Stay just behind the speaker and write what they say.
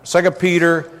2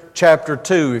 Peter chapter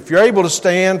 2. If you're able to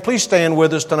stand, please stand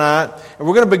with us tonight. And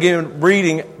we're going to begin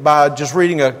reading by just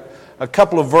reading a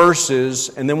couple of verses,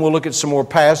 and then we'll look at some more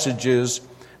passages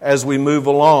as we move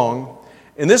along.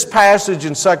 In this passage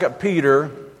in 2 Peter,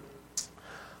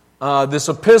 this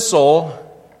epistle,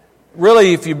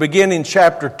 really if you begin in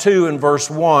chapter 2 and verse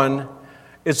 1,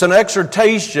 it's an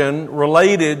exhortation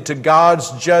related to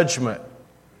God's judgment.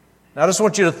 Now I just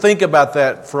want you to think about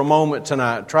that for a moment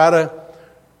tonight. Try to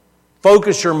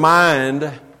focus your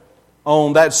mind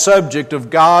on that subject of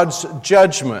God's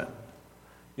judgment.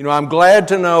 You know, I'm glad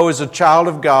to know as a child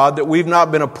of God that we've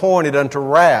not been appointed unto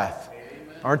wrath.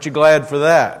 Amen. Aren't you glad for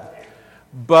that?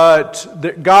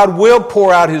 But God will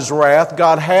pour out His wrath.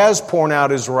 God has poured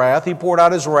out His wrath. He poured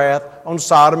out His wrath on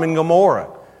Sodom and Gomorrah.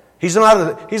 He's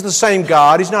the same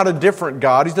God. He's not a different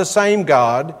God. He's the same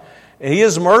God. And He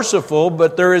is merciful,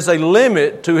 but there is a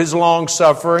limit to His long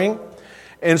suffering.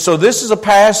 And so this is a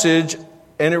passage,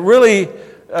 and it really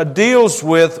deals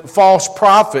with false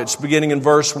prophets, beginning in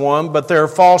verse 1. But there are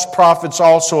false prophets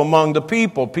also among the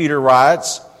people, Peter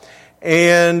writes.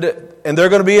 And they're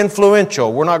going to be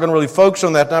influential. We're not going to really focus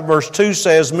on that. Now, verse 2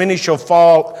 says, many shall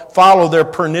follow their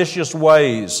pernicious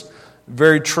ways.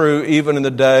 Very true, even in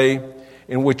the day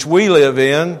in which we live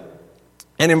in.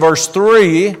 And in verse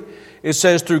 3, it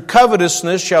says, through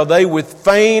covetousness shall they with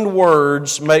feigned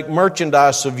words make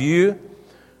merchandise of you,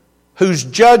 whose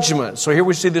judgment, so here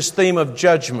we see this theme of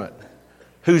judgment,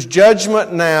 whose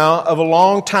judgment now of a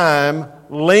long time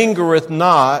lingereth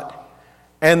not,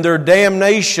 and their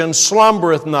damnation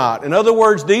slumbereth not. In other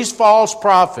words, these false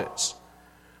prophets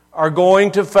are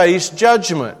going to face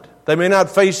judgment. They may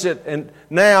not face it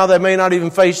now, they may not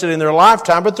even face it in their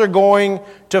lifetime, but they're going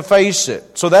to face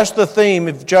it. So that's the theme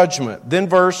of judgment. Then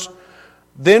verse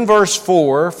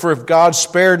 4, for if God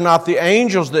spared not the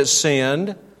angels that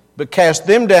sinned, but cast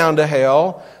them down to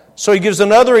hell. So he gives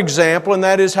another example, and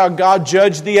that is how God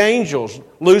judged the angels.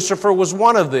 Lucifer was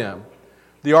one of them,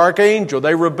 the archangel.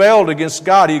 They rebelled against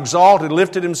God. He exalted,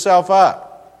 lifted himself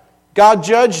up. God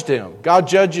judged him. God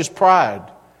judges pride.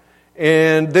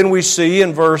 And then we see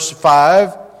in verse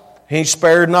 5, He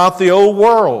spared not the old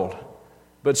world,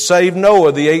 but saved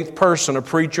Noah, the eighth person, a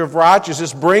preacher of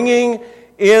righteousness, bringing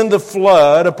in the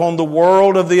flood upon the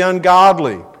world of the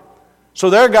ungodly. So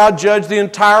there God judged the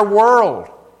entire world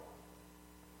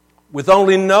with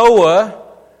only Noah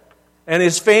and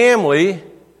his family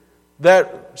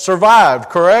that survived,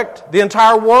 correct? The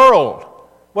entire world.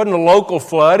 It wasn't a local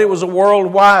flood, it was a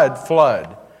worldwide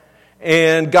flood.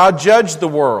 And God judged the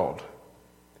world.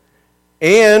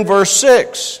 And verse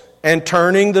 6, and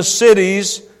turning the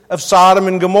cities of Sodom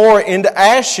and Gomorrah into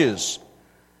ashes,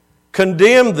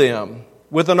 condemned them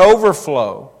with an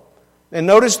overflow. And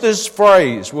notice this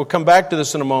phrase, we'll come back to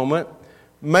this in a moment,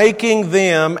 making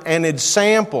them an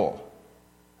example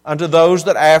unto those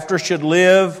that after should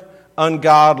live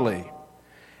ungodly.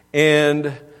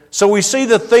 And so we see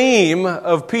the theme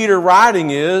of Peter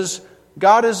writing is,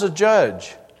 God is a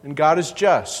judge, and God is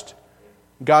just.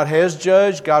 God has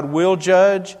judged, God will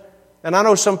judge. And I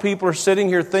know some people are sitting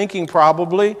here thinking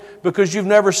probably, because you've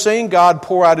never seen God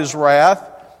pour out His wrath,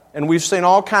 and we've seen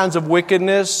all kinds of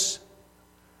wickedness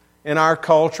in our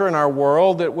culture, in our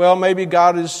world, that, well, maybe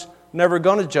God is never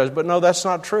going to judge. But no, that's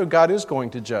not true. God is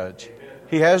going to judge.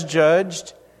 He has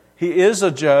judged. He is a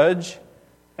judge.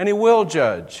 And He will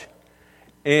judge.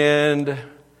 And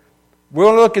we're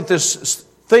going to look at this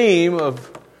theme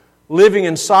of living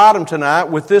in Sodom tonight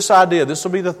with this idea. This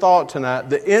will be the thought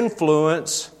tonight. The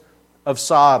influence of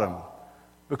Sodom.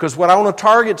 Because what I want to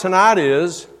target tonight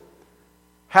is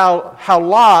how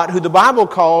Lot, who the Bible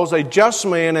calls a just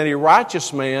man and a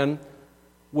righteous man,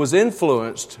 was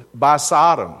influenced by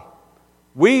Sodom.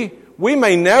 We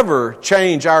may never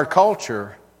change our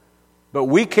culture, but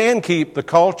we can keep the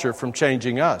culture from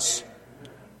changing us.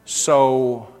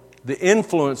 So, the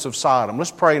influence of Sodom.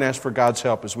 Let's pray and ask for God's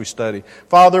help as we study.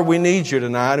 Father, we need You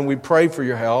tonight, and we pray for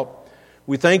Your help.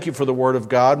 We thank You for the Word of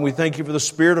God, and we thank You for the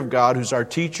Spirit of God, who's our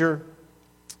teacher.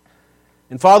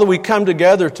 And Father, we come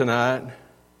together tonight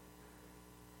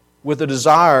with a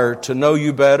desire to know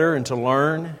You better and to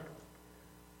learn.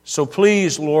 So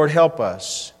please, Lord, help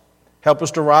us. Help us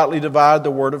to rightly divide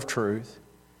the word of truth.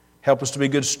 Help us to be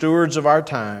good stewards of our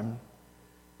time.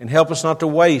 And help us not to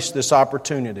waste this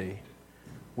opportunity.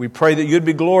 We pray that You'd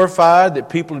be glorified, that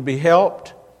people would be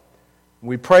helped.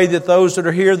 We pray that those that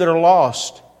are here that are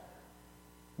lost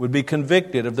would be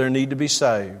convicted of their need to be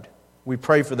saved. We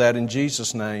pray for that in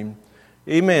Jesus' name.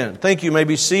 Amen. Thank you. You may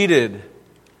be seated.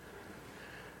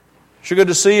 Sure good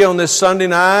to see you on this Sunday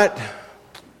night.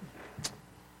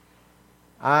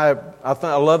 I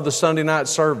love the Sunday night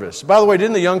service. By the way,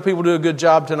 didn't the young people do a good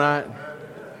job tonight?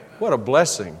 What a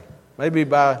blessing. Maybe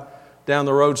down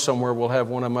the road somewhere we'll have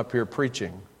one of them up here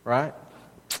preaching, right?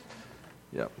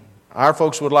 Yep. Our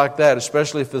folks would like that,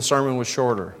 especially if the sermon was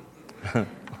shorter.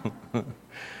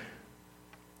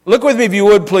 Look with me, if you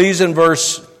would, please, in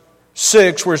verse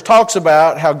 6, where it talks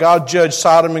about how God judged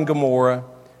Sodom and Gomorrah.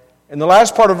 In the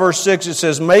last part of verse 6, it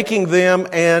says, making them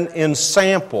an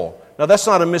ensample. Now, that's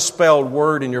not a misspelled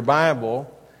word in your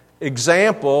Bible.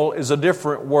 Example is a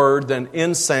different word than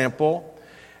ensample.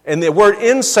 And the word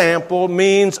ensample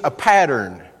means a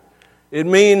pattern. It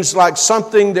means like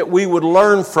something that we would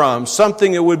learn from,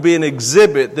 something that would be an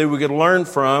exhibit that we could learn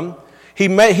from.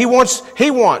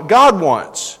 God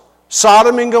wants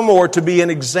Sodom and Gomorrah to be an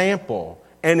example,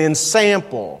 an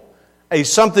ensample,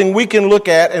 something we can look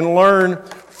at and learn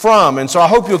from. And so I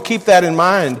hope you'll keep that in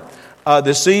mind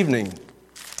this evening.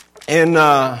 And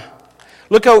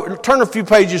turn a few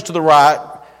pages to the right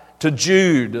to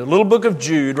Jude, a little book of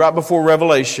Jude, right before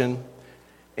Revelation.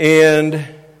 And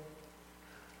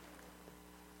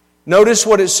notice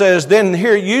what it says. Then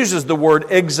here it uses the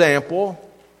word example.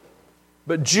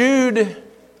 But Jude,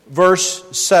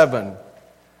 verse 7.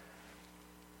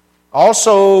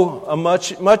 Also,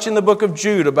 much in the book of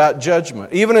Jude about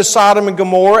judgment. Even as Sodom and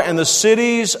Gomorrah and the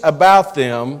cities about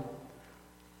them,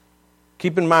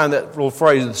 keep in mind that little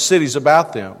phrase, the cities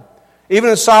about them. Even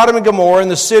as Sodom and Gomorrah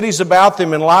and the cities about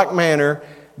them in like manner,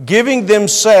 giving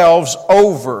themselves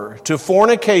over to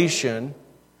fornication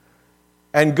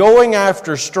and going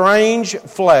after strange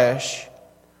flesh,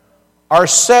 are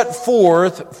set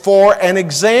forth for an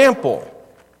example,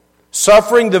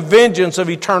 suffering the vengeance of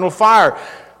eternal fire.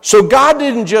 So God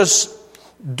didn't just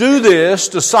do this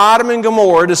to Sodom and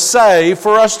Gomorrah to say,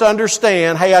 for us to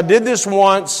understand, hey, I did this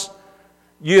once.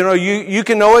 You know, you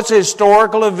can know it's a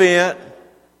historical event,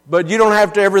 but you don't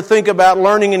have to ever think about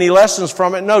learning any lessons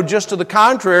from it. No, just to the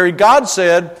contrary, God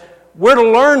said, we're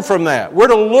to learn from that. We're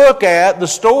to look at the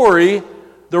story,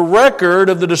 the record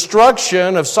of the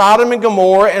destruction of Sodom and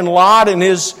Gomorrah and Lot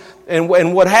and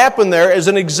what happened there as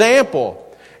an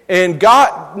example. And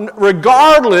God,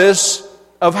 regardless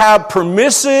of how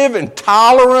permissive and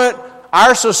tolerant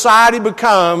our society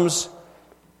becomes,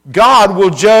 God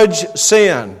will judge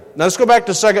sin. Now let's go back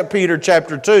to 2 Peter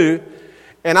chapter 2.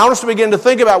 And I want us to begin to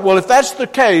think about, well, if that's the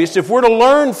case, if we're to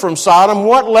learn from Sodom,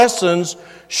 what lessons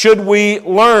should we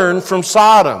learn from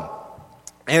Sodom?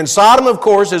 And Sodom, of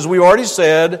course, as we already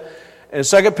said in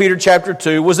 2 Peter chapter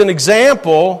 2, was an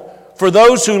example for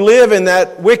those who live in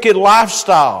that wicked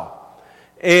lifestyle.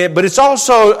 But it's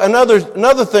also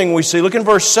another thing we see. Look in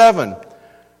verse 7.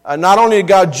 Not only did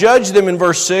God judge them in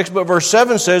verse 6, but verse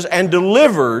 7 says, and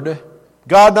delivered.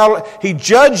 He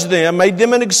judged them, made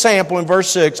them an example in verse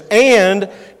 6, and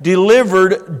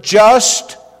delivered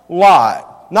just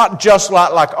Lot. Not just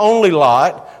Lot like only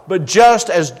Lot, but just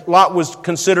as Lot was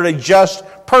considered a just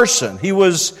person. He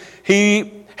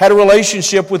had a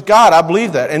relationship with God, I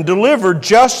believe that. And delivered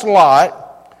just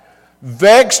Lot,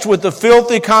 vexed with the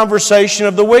filthy conversation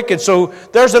of the wicked. So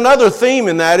there's another theme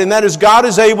in that, and that is God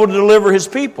is able to deliver His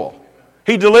people.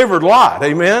 He delivered Lot,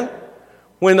 amen?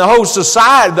 When the whole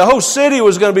society, the whole city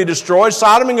was going to be destroyed,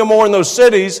 Sodom and Gomorrah and those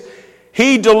cities,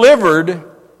 He delivered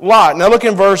Lot. Now look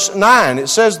in verse 9, it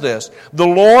says this, the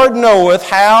Lord knoweth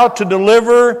how to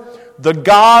deliver the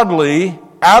godly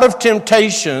out of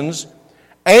temptations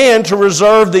and to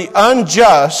reserve the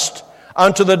unjust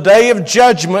unto the day of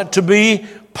judgment to be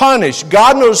punished.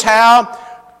 God knows how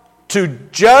to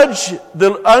judge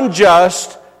the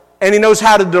unjust, and He knows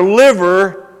how to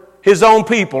deliver His own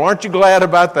people. Aren't you glad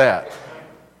about that?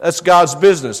 That's God's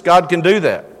business. God can do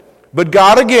that. But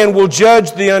God again will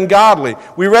judge the ungodly.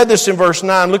 We read this in verse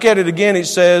 9. Look at it again. It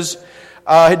says,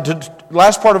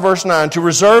 last part of verse 9, to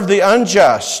reserve the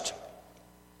unjust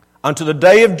unto the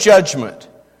day of judgment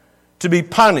to be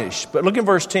punished. But look in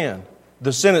verse 10.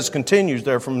 The sentence continues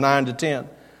there from 9 to 10.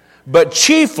 But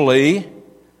chiefly,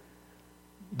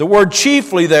 the word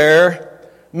chiefly there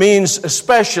means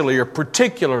especially or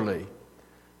particularly.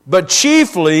 But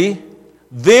chiefly,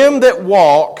 them that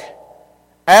walk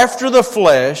after the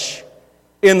flesh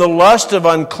in the lust of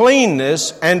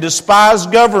uncleanness and despise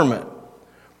government.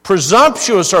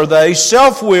 Presumptuous are they,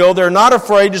 self-willed, they're not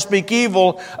afraid to speak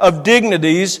evil of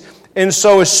dignities. And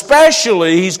so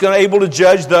especially He's going to be able to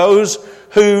judge those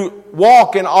who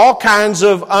walk in all kinds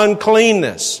of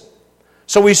uncleanness.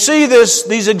 So we see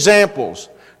these examples.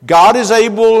 God is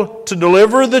able to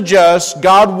deliver the just.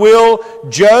 God will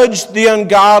judge the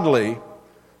ungodly.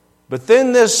 But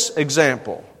then this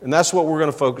example, and that's what we're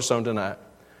going to focus on tonight.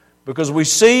 Because we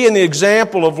see in the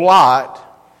example of Lot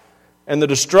and the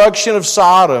destruction of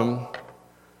Sodom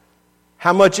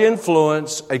how much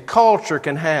influence a culture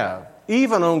can have,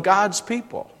 even on God's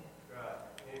people.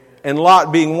 And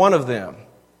Lot being one of them.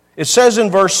 It says in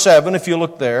verse 7, if you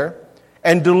look there,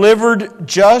 and delivered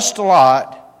just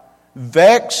Lot,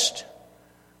 vexed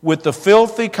with the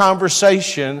filthy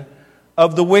conversation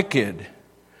of the wicked.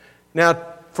 Now,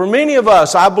 for many of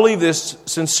us, I believe this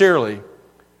sincerely,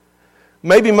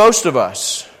 maybe most of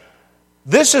us,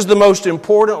 this is the most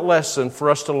important lesson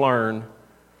for us to learn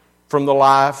from the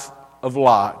life of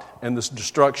Lot and the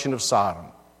destruction of Sodom.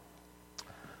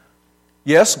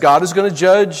 Yes, God is going to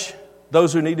judge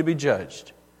those who need to be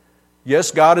judged.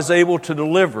 Yes, God is able to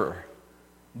deliver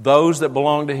those that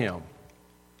belong to Him.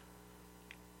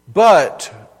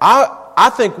 But I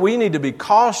think we need to be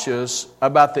cautious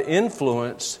about the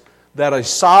influence that a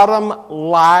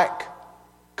Sodom-like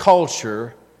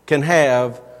culture can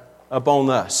have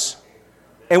upon us.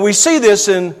 And we see this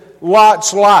in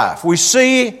Lot's life. We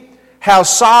see how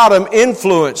Sodom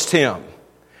influenced him.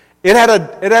 It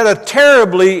had a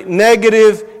terribly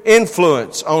negative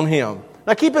influence on him.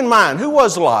 Now keep in mind, who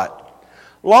was Lot?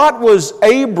 Lot was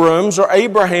Abram's or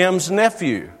Abraham's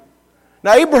nephew.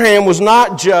 Now Abraham was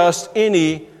not just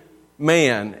any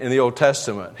man in the Old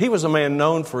Testament. He was a man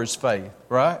known for his faith,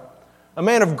 right? A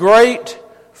man of great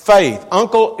faith.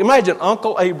 Imagine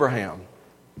Uncle Abraham.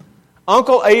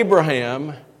 Uncle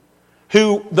Abraham,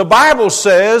 who the Bible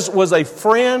says was a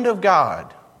friend of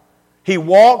God. He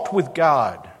walked with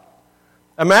God.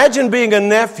 Imagine being a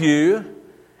nephew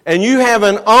and you have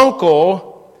an uncle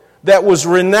that was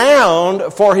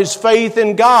renowned for his faith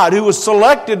in God, who was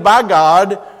selected by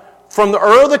God from the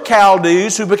Ur of the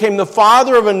Chaldees, who became the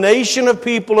father of a nation of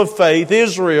people of faith,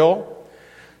 Israel.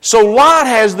 So Lot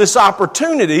has this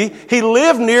opportunity. He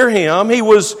lived near him.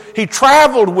 He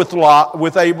traveled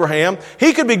with Abraham.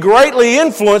 He could be greatly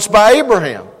influenced by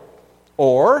Abraham.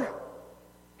 Or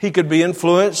he could be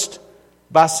influenced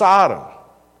by Sodom.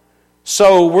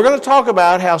 So we're going to talk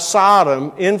about how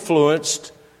Sodom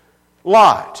influenced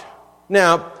Lot.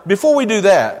 Now, before we do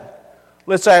that,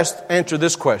 let's answer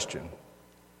this question.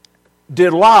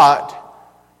 Did Lot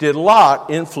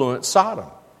influence Sodom?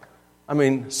 I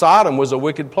mean, Sodom was a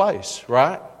wicked place,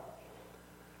 right?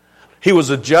 He was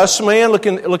a just man. Look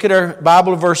at our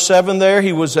Bible, verse 7 there.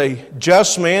 He was a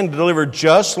just man, delivered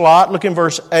just Lot. Look in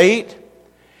verse 8.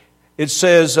 It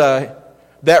says,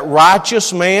 that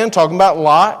righteous man, talking about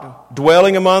Lot,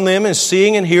 dwelling among them and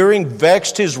seeing and hearing,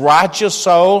 vexed his righteous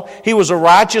soul. He was a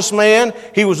righteous man.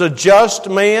 He was a just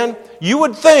man. We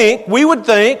would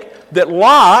think that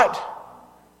Lot,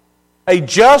 a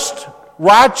just,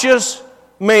 righteous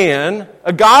man,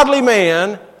 a godly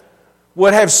man,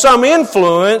 would have some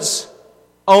influence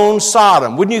on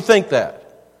Sodom. Wouldn't you think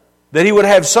that? That he would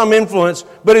have some influence.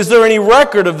 But is there any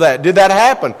record of that? Did that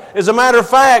happen? As a matter of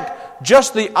fact,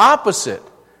 just the opposite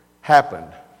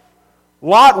happened.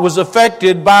 Lot was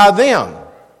affected by them.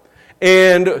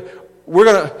 And we're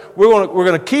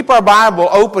going to keep our Bible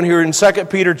open here in 2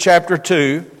 Peter chapter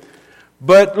 2.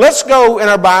 But let's go in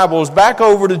our Bibles back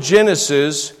over to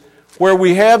Genesis, where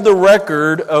we have the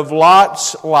record of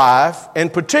Lot's life, in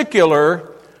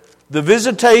particular, the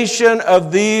visitation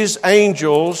of these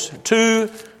angels to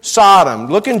Sodom.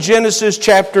 Look in Genesis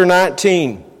chapter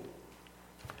 19.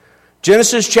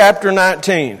 Genesis chapter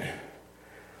 19.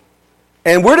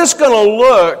 And we're just going to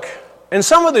look, and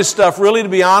some of this stuff, really, to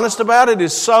be honest about it,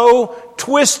 is so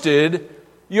twisted,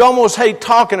 you almost hate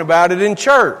talking about it in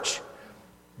church.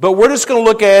 But we're just going to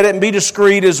look at it and be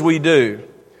discreet as we do.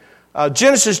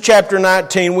 Genesis chapter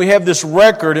 19, we have this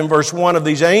record in verse 1 of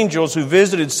these angels who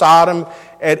visited Sodom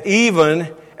at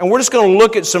even. And we're just going to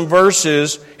look at some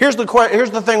verses. Here's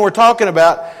the thing we're talking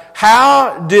about.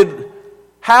 How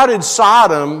did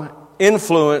Sodom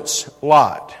influence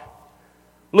Lot?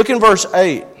 Look in verse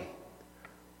 8.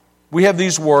 We have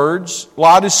these words.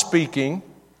 Lot is speaking.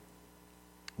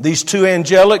 These two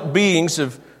angelic beings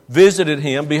have visited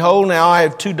him. Behold, now I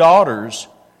have 2 daughters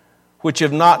which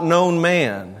have not known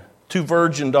man, 2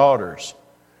 virgin daughters.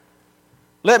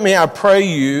 Let me, I pray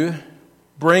you,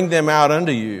 bring them out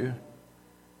unto you,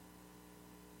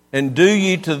 and do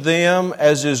ye to them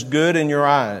as is good in your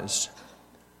eyes.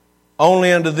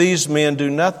 Only unto these men do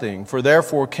nothing, for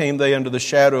therefore came they under the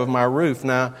shadow of my roof.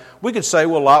 Now, we could say,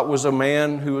 well, Lot was a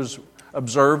man who was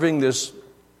observing this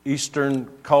Eastern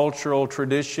cultural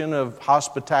tradition of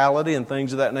hospitality and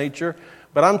things of that nature.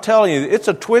 But I'm telling you, it's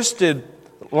a twisted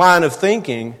line of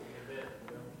thinking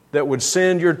that would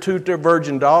send your 2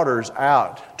 virgin daughters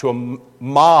out to a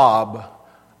mob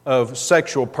of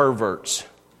sexual perverts.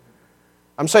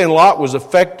 I'm saying Lot was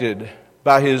affected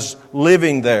by his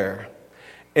living there.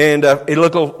 And you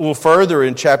look a little further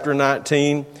in chapter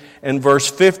 19, and verse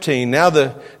 15. Now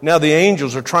the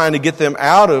angels are trying to get them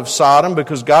out of Sodom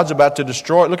because God's about to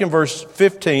destroy it. Look in verse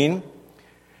 15.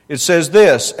 It says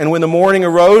this, "And when the morning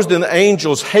arose, then the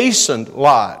angels hastened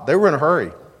Lot." They were in a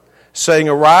hurry, saying,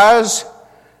 "Arise,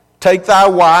 take thy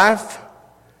wife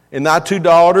and thy 2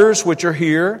 daughters which are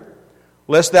here,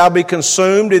 lest thou be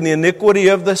consumed in the iniquity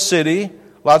of the city."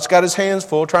 Lot's got his hands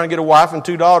full trying to get a wife and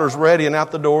 2 daughters ready and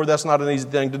out the door. That's not an easy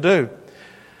thing to do.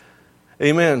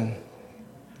 Amen.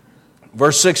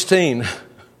 Verse 16.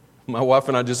 My wife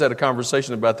and I just had a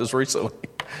conversation about this recently.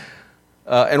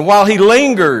 And while he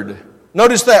lingered,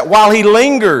 notice that, while he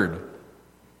lingered.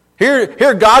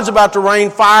 Here God's about to rain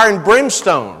fire and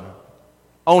brimstone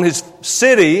on his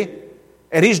city,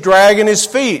 and he's dragging his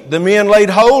feet. The men laid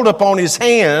hold upon his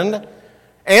hand,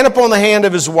 and upon the hand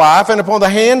of his wife, and upon the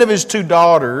hand of his 2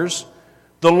 daughters,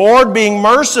 the Lord being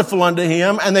merciful unto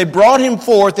him, and they brought him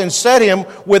forth and set him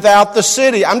without the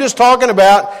city. I'm just talking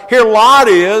about, here Lot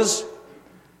is,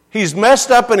 he's messed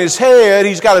up in his head,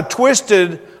 he's got a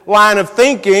twisted line of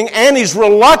thinking, and he's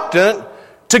reluctant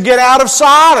to get out of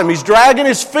Sodom. He's dragging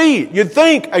his feet. You'd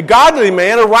think a godly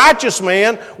man, a righteous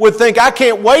man, would think, I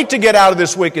can't wait to get out of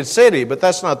this wicked city, but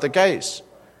that's not the case.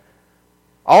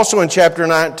 Also in chapter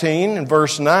 19, in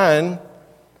verse 9,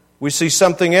 we see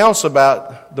something else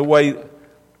about the way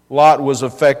Lot was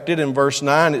affected. In verse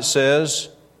 9 it says,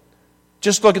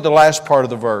 just look at the last part of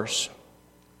the verse,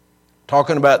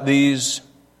 talking about these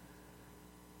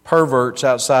perverts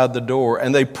outside the door.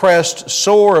 "And they pressed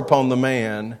sore upon the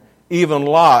man, even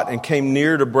Lot, and came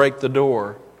near to break the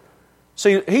door."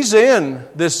 See, he's in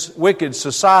this wicked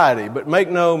society, but make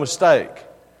no mistake,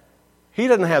 he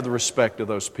doesn't have the respect of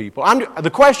those people. The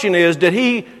question is, did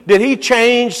he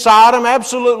change Sodom?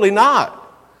 Absolutely not.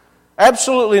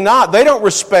 Absolutely not. They don't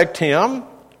respect him.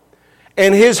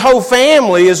 And his whole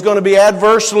family is going to be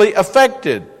adversely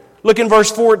affected. Look in verse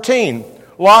 14.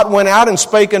 "Lot went out and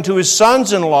spake unto his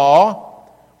sons-in-law,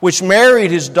 which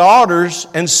married his daughters,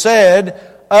 and said,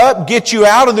 Up, get you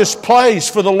out of this place,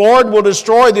 for the Lord will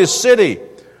destroy this city."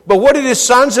 But what did his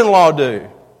sons-in-law do?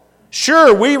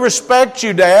 "Sure, we respect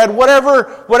you, Dad.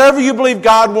 Whatever you believe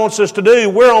God wants us to do,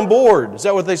 we're on board." Is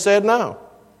that what they said? No.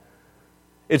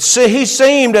 He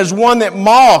seemed as one that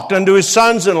mocked unto his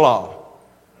sons-in-law.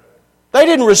 They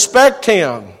didn't respect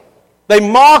him. They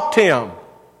mocked him.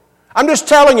 I'm just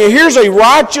telling you, here's a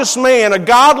righteous man, a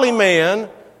godly man,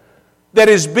 that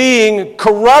is being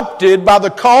corrupted by the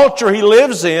culture he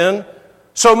lives in,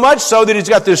 so much so that he's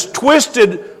got this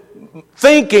twisted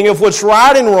thinking of what's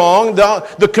right and wrong.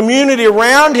 The community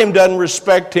around him doesn't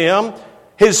respect him.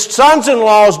 His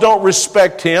sons-in-laws don't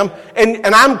respect him.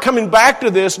 And I'm coming back to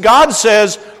this. God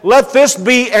says, let this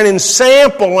be an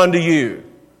example unto you.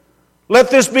 Let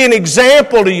this be an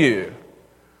example to you.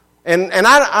 And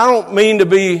I don't mean to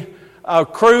be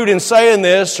crude in saying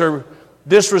this or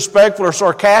disrespectful or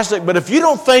sarcastic, but if you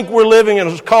don't think we're living in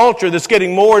a culture that's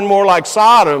getting more and more like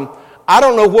Sodom, I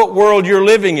don't know what world you're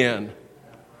living in.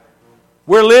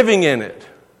 We're living in it.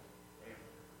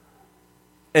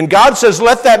 And God says,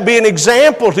 let that be an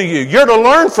example to you. You're to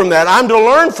learn from that. I'm to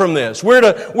learn from this. We're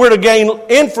to gain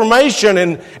information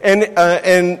and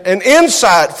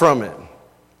insight from it.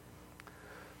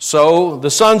 So the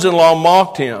sons-in-law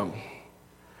mocked him.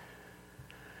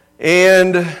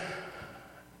 And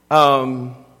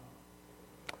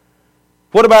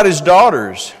what about his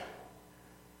daughters?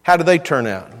 How do they turn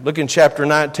out? Look in chapter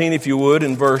 19, if you would,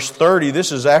 in verse 30.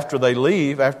 This is after they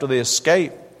leave, after they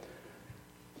escape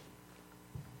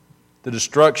the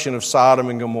destruction of Sodom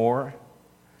and Gomorrah.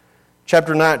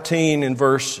 Chapter 19 in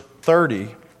verse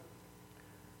 30.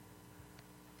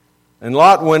 "And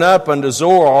Lot went up unto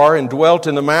Zoar and dwelt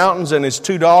in the mountains, and his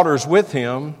 2 daughters with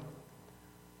him.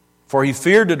 For he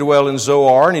feared to dwell in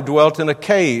Zoar, and he dwelt in a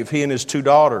cave, he and his 2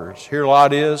 daughters." Here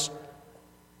Lot is,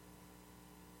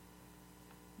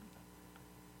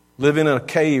 living in a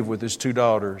cave with his 2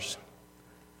 daughters.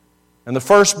 "And the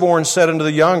firstborn said unto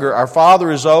the younger, Our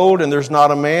father is old, and there's not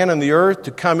a man in the earth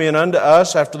to come in unto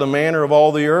us after the manner of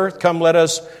all the earth. Come, let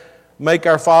us make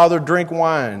our father drink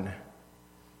wine,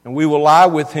 and we will lie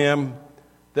with him,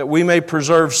 that we may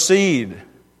preserve seed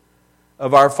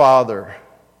of our father."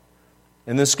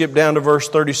 And then skip down to verse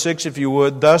 36, if you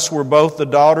would. "Thus were both the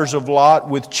daughters of Lot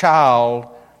with child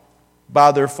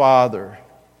by their father."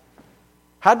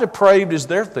 How depraved is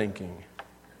their thinking?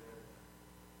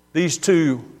 These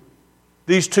two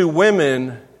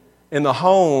women in the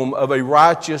home of a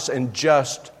righteous and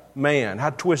just man. How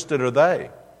twisted are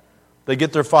they? They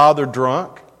get their father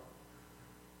drunk.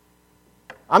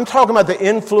 I'm talking about the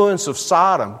influence of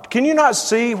Sodom. Can you not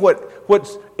see what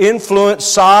influence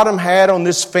Sodom had on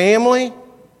this family?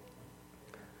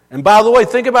 And by the way,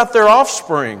 think about their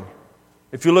offspring.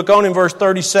 If you look on in verse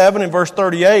 37 and verse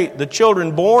 38, the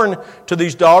children born to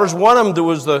these daughters, one of them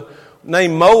was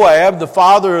named Moab, the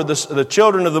father of the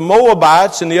children of the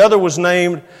Moabites, and the other was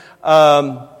named,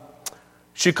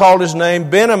 she called his name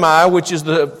Ben-Ammi, which is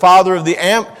the father of the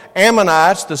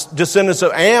Ammonites, the descendants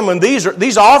of Ammon.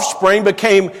 These offspring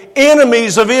became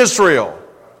enemies of Israel.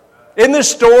 Isn't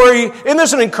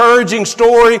this an encouraging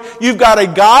story? You've got a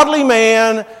godly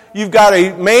man, you've got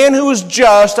a man who is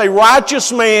just, a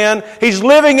righteous man. He's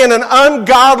living in an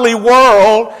ungodly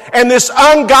world, and this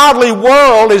ungodly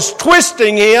world is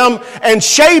twisting him and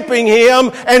shaping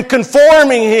him and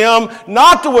conforming him,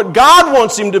 not to what God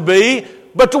wants him to be,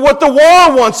 but to what the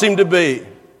world wants him to be.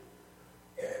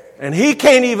 And he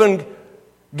can't even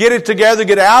get it together,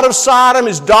 get out of Sodom.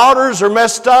 His daughters are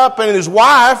messed up, and his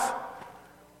wife,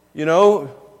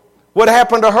 what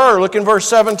happened to her? Look in verse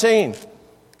 17.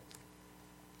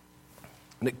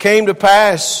 And it came to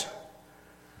pass,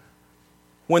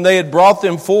 when they had brought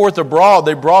them forth abroad,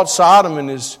 they brought Sodom and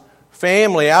his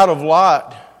family out of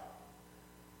Lot,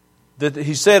 that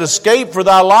he said, escape for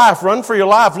thy life, run for your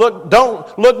life.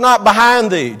 Look not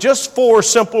behind thee. Just 4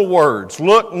 simple words.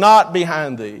 Look not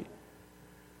behind thee.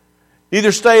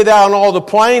 Neither stay thou in all the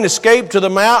plain, escape to the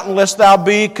mountain, lest thou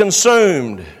be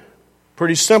consumed.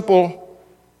 Pretty simple,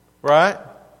 right?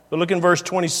 But look in verse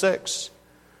 26.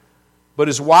 But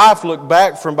his wife looked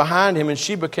back from behind him, and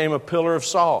she became a pillar of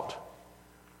salt.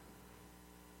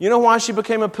 You know why she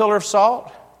became a pillar of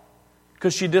salt?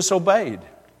 Because she disobeyed.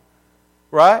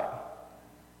 Right?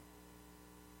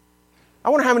 I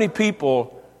wonder how many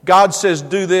people God says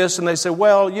do this, and they say,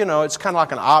 well, it's kind of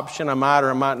like an option. I might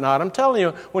or I might not. I'm telling you,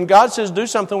 when God says do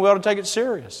something, we ought to take it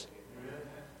serious.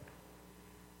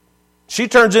 She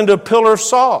turns into a pillar of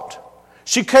salt.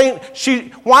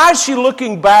 Why is she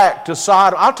looking back to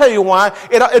Sodom? I'll tell you why.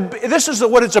 This is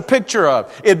what it's a picture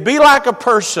of. It'd be like a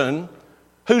person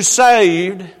who's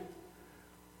saved,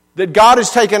 that God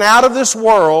has taken out of this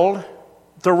world,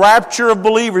 the rapture of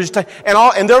believers,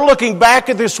 and they're looking back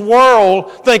at this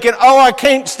world thinking, I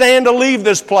can't stand to leave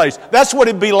this place. That's what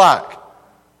it'd be like.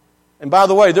 And by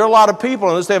the way, there are a lot of people,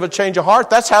 unless they have a change of heart,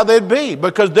 that's how they'd be,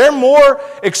 because they're more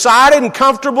excited and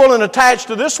comfortable and attached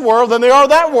to this world than they are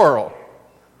that world.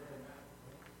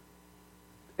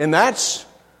 And that's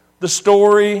the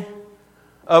story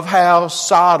of how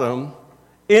Sodom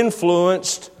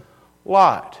influenced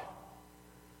Lot.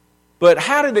 But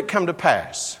how did it come to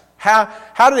pass?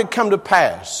 How did it come to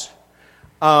pass?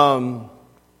 I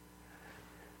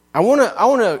want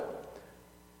to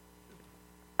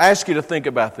ask you to think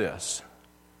about this.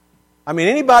 I mean,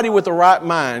 anybody with the right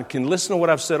mind can listen to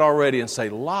what I've said already and say,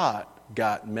 Lot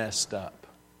got messed up.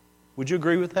 Would you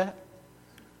agree with that?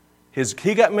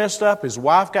 He got messed up, his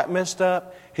wife got messed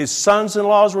up, his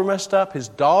sons-in-laws were messed up, his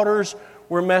daughters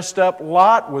were messed up,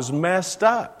 Lot was messed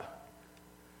up.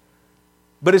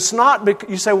 But it's not because,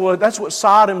 you say, well, that's what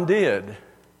Sodom did.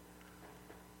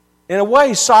 In a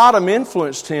way, Sodom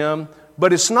influenced him,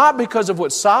 but it's not because of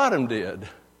what Sodom did.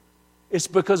 It's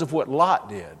because of what Lot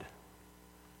did.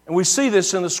 And we see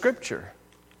this in the Scripture.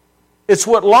 It's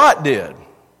what Lot did.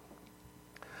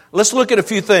 Let's look at a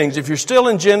few things. If you're still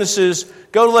in Genesis,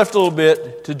 go left a little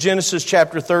bit to Genesis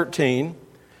chapter 13.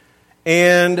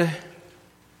 And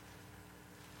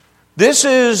this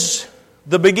is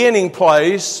the beginning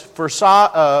place for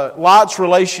Lot's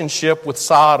relationship with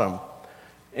Sodom.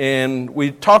 And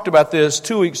we talked about this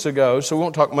 2 weeks ago, so we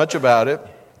won't talk much about it.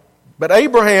 But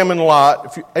Abram and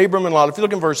Lot, if you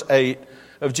look in verse 8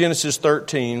 of Genesis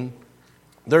 13,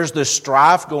 there's this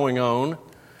strife going on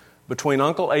between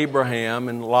Uncle Abraham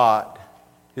and Lot,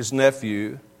 his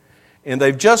nephew. And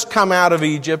they've just come out of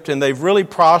Egypt, and they've really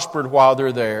prospered while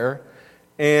they're there.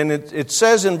 And it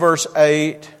says in verse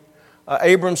 8,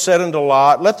 Abram said unto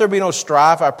Lot, let there be no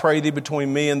strife, I pray thee,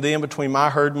 between me and thee, and between my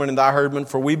herdmen and thy herdmen,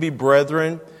 for we be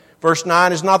brethren. Verse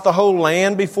 9, is not the whole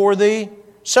land before thee?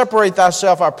 Separate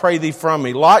thyself, I pray thee, from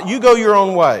me. Lot, you go your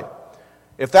own way.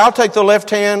 If thou take the left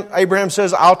hand, Abraham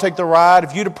says, I'll take the right.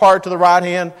 If you depart to the right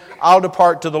hand, I'll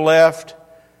depart to the left.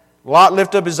 Lot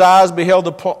lifted up his eyes, beheld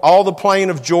all the plain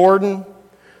of Jordan,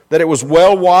 that it was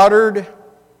well watered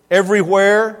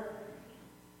everywhere.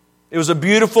 It was a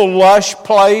beautiful, lush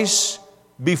place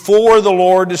before the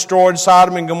Lord destroyed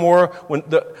Sodom and Gomorrah. When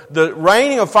the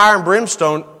raining of fire and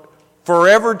brimstone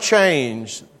forever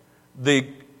changed the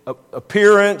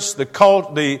appearance, the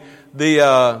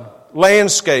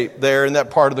landscape there in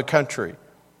that part of the country.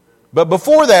 But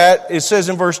before that, it says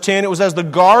in verse 10, it was as the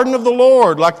garden of the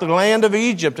Lord, like the land of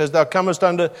Egypt, as thou comest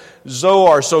unto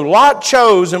Zoar. So Lot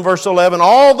chose, in verse 11,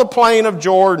 all the plain of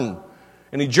Jordan,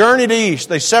 and he journeyed east.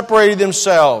 They separated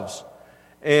themselves.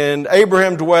 And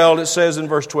Abraham dwelled, it says in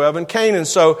verse 12, in Canaan.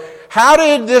 So how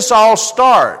did this all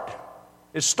start?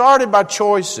 It started by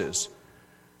choices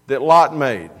that Lot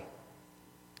made.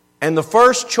 And the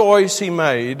first choice he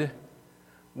made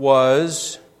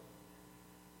was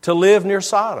to live near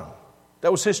Sodom.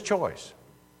 That was his choice.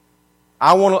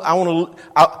 I want,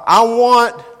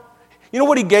 you know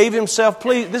what he gave himself?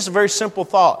 Please, this is a very simple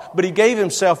thought, but he gave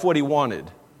himself what he wanted.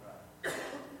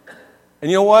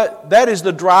 And you know what? That is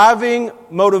the driving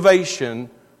motivation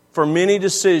for many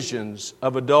decisions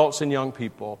of adults and young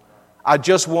people. I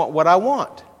just want what I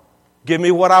want. Give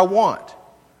me what I want.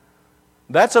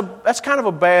 That's kind of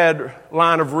a bad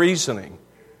line of reasoning.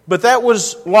 But that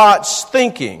was Lot's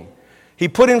thinking. He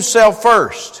put himself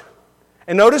first.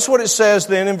 And notice what it says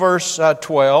then in verse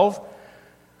 12.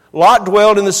 Lot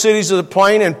dwelled in the cities of the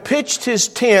plain and pitched his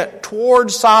tent toward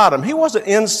Sodom. He wasn't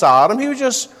in Sodom. He was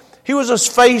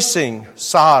just facing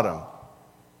Sodom.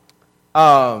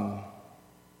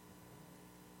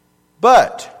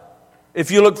 But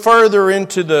if you look further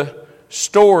into the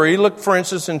story, look for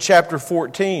instance in chapter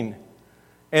 14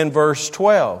 and verse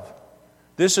 12.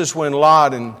 This is when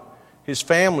Lot and his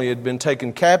family had been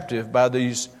taken captive by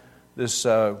this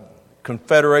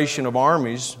confederation of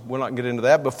armies. We'll not get into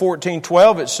that. But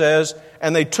 14:12 it says,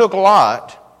 and they took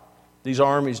Lot, these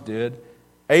armies did,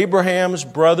 Abraham's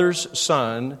brother's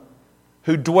son,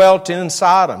 who dwelt in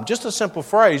Sodom. Just a simple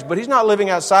phrase, but he's not living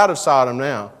outside of Sodom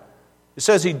now. It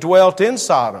says he dwelt in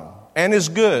Sodom and his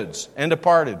goods and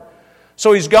departed.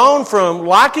 So he's gone from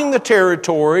liking the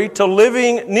territory to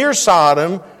living near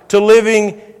Sodom to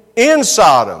living in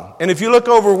Sodom. And if you look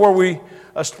over where we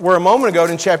were a moment ago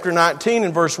in chapter 19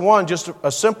 and verse 1, just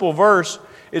a simple verse,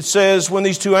 it says, when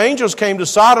these two angels came to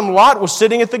Sodom, Lot was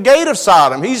sitting at the gate of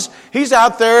Sodom. He's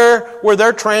out there where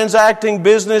they're transacting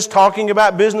business, talking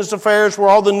about business affairs, where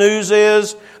all the news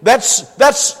is.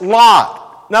 That's Lot.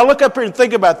 Now look up here and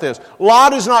think about this.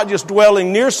 Lot is not just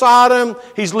dwelling near Sodom.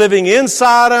 He's living in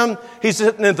Sodom. He's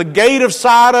sitting at the gate of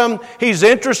Sodom. He's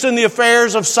interested in the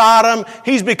affairs of Sodom.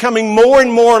 He's becoming more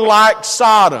and more like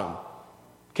Sodom.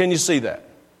 Can you see that?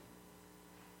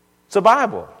 It's the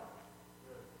Bible.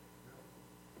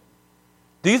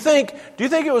 Do you think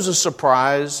it was a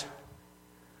surprise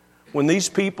when these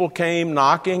people came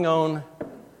knocking on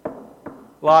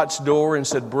Lot's door and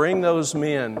said, bring those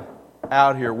men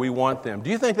out here, we want them? Do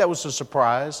you think that was a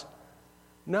surprise?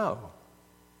 No.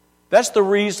 That's the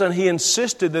reason he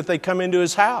insisted that they come into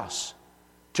his house,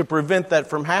 to prevent that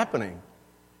from happening.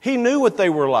 He knew what they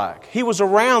were like. He was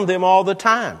around them all the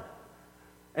time.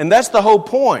 And that's the whole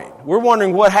point. We're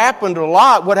wondering what happened to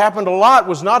Lot. What happened to Lot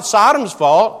was not Sodom's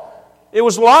fault. It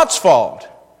was Lot's fault.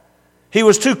 He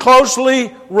was too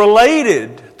closely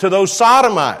related to those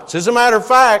Sodomites. As a matter of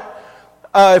fact,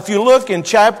 if you look in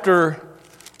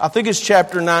I think it's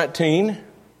chapter 19.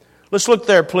 Let's look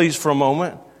there, please, for a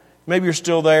moment. Maybe you're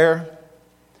still there.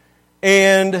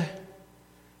 And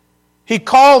he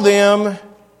called them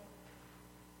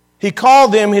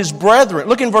his brethren.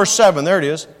 Look in verse 7. There it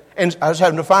is. And I was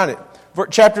having to find it.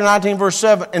 Chapter 19, verse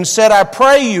 7. And said, I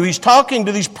pray you. He's talking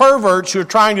to these perverts who are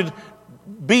trying to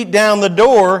beat down the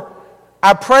door.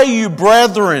 I pray you,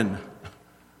 brethren.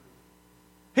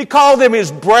 He called them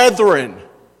his brethren.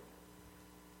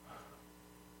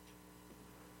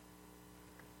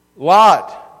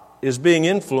 Lot is being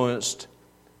influenced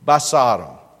by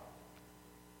Sodom.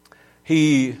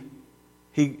 He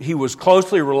was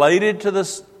closely related to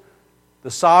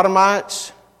the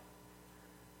Sodomites.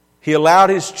 He allowed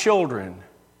his children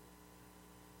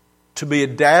to be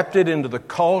adapted into the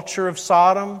culture of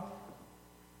Sodom.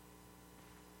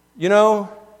 You know,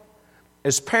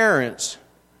 as parents,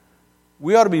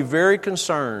 we ought to be very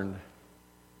concerned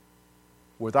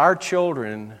with our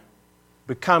children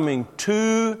becoming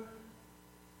too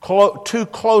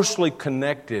closely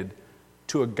connected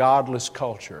to a godless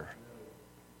culture.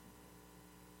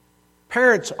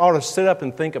 Parents ought to sit up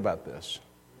and think about this.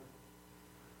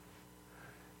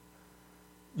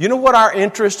 You know what our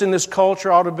interest in this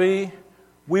culture ought to be?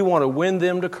 We want to win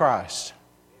them to Christ.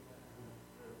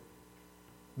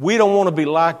 We don't want to be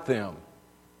like them.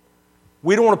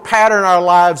 We don't want to pattern our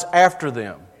lives after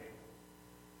them.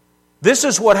 This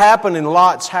is what happened in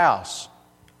Lot's house.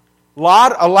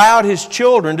 Lot allowed his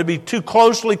children to be too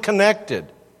closely connected.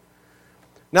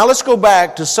 Now let's go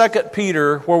back to 2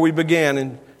 Peter where we began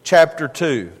in chapter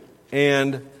 2.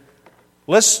 And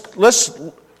let's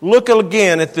look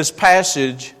again at this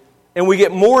passage, and we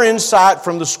get more insight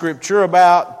from the Scripture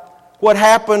about what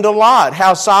happened to Lot,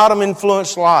 how Sodom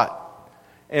influenced Lot.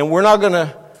 And we're not going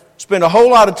to spend a whole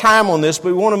lot of time on this, but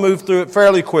we want to move through it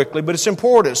fairly quickly. But it's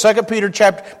important. 2 Peter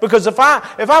chapter, because if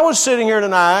I was sitting here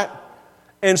tonight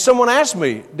And someone asked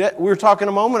me, we were talking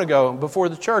a moment ago before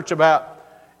the church about,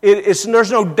 there's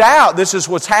no doubt this is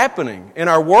what's happening in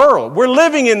our world. We're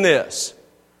living in this.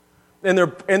 And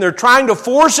they're trying to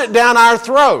force it down our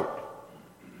throat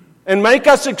and make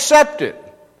us accept it.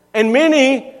 And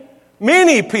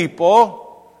many people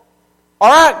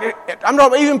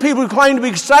even people who claim to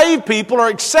be saved people are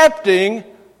accepting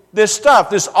this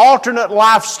stuff, this alternate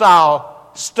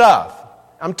lifestyle stuff.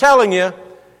 I'm telling you,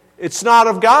 it's not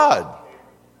of God.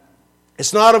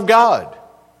 It's not of God.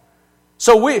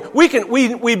 So we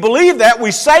believe that, we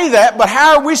say that, but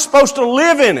how are we supposed to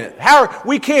live in it?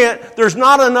 There's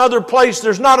not another place,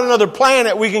 there's not another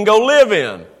planet we can go live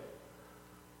in.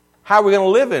 How are we going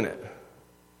to live in it?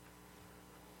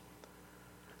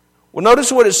 Well,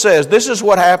 notice what it says. This is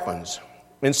what happens.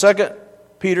 In 2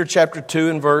 Peter chapter 2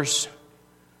 and verse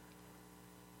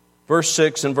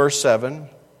 6 and verse 7,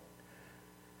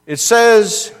 it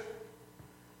says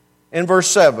in verse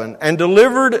 7, and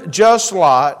delivered just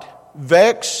Lot,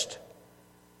 vexed.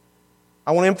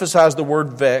 I want to emphasize the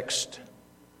word vexed.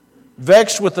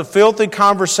 Vexed with the filthy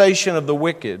conversation of the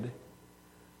wicked.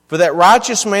 For that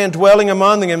righteous man dwelling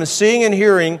among them and seeing and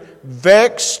hearing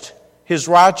vexed his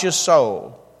righteous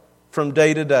soul from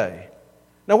day to day.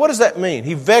 Now what does that mean?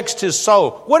 He vexed his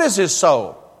soul. What is his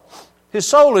soul? His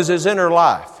soul is his inner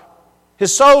life.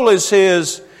 His soul is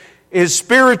his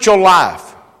spiritual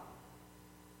life.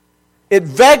 It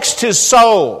vexed his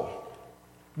soul.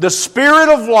 The spirit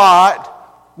of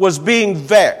Lot was being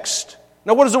vexed.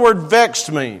 Now what does the word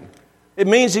vexed mean? It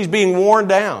means he's being worn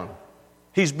down.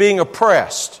 He's being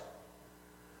oppressed.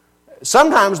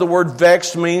 Sometimes the word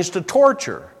vexed means to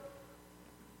torture.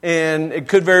 And it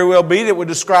could very well be that it would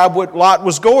describe what Lot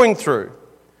was going through.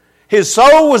 His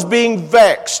soul was being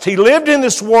vexed. He lived in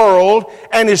this world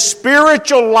and his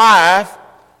spiritual life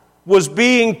was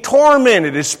being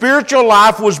tormented. His spiritual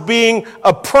life was being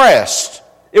oppressed.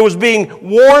 It was being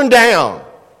worn down.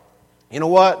 You know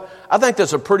what? I think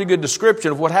that's a pretty good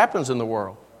description of what happens in the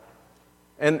world.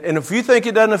 And if you think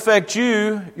it doesn't affect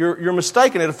you, you're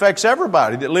mistaken. It affects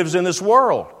everybody that lives in this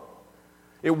world.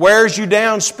 It wears you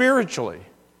down spiritually.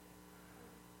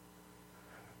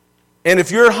 And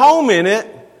if you're at home in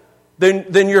it,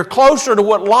 then you're closer to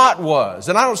what Lot was.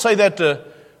 And I don't say that to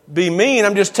be mean.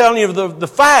 I'm just telling you the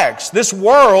facts. This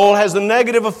world has a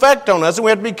negative effect on us, and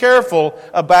we have to be careful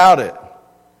about it.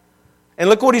 And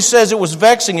look what he says, it was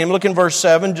vexing him. Look in verse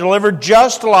 7. Delivered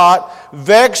just Lot,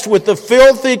 vexed with the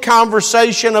filthy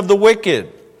conversation of the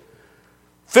wicked.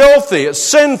 Filthy, it's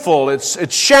sinful,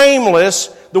 it's shameless.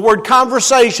 The word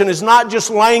conversation is not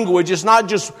just language, it's not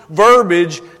just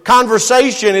verbiage.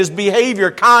 Conversation is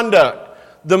behavior, conduct.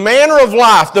 The manner of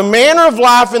life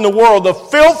in the world, the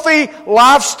filthy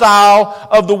lifestyle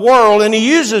of the world. And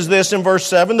he uses this in verse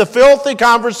 7, the filthy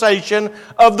conversation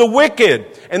of the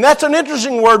wicked. And that's an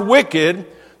interesting word, wicked.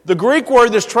 The Greek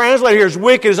word that's translated here as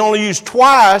wicked is only used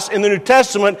twice in the New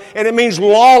Testament, and it means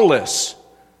lawless.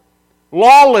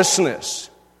 Lawlessness.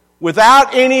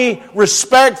 Without any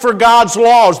respect for God's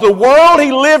laws. The world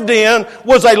he lived in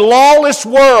was a lawless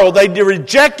world. They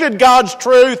rejected God's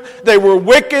truth. They were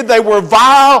wicked. They were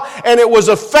vile. And it was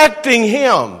affecting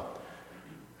him.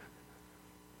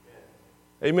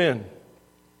 Amen.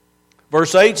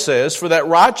 Verse 8 says, for that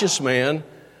righteous man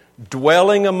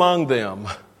dwelling among them.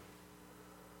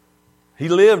 He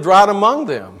lived right among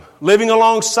them. Living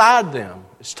alongside them.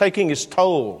 It's taking its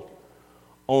toll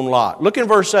on Lot. Look in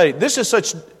verse 8. This is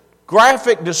such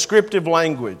graphic, descriptive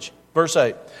language. Verse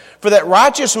 8. For that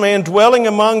righteous man dwelling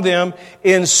among them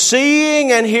in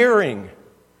seeing and hearing.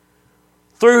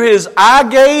 Through his eye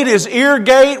gate, his ear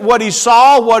gate, what he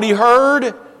saw, what he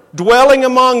heard, dwelling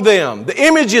among them. The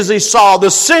images he saw, the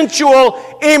sensual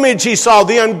image he saw,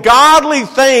 the ungodly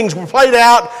things were played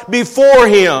out before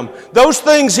him. Those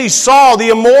things he saw, the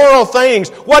immoral things,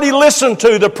 what he listened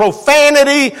to, the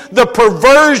profanity, the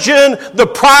perversion, the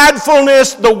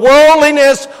pridefulness, the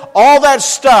worldliness, all that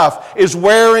stuff is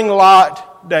wearing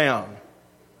Lot down.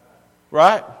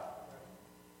 Right?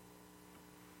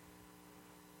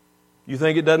 You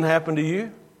think it doesn't happen to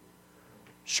you?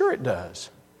 Sure it does.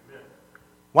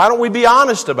 Why don't we be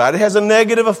honest about it? It has a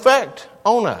negative effect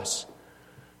on us.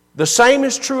 The same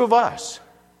is true of us.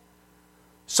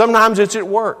 Sometimes it's at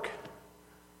work.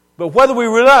 But whether we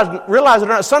realize it or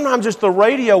not, sometimes it's the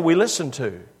radio we listen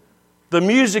to, the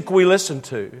music we listen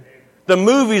to, the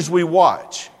movies we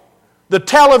watch, the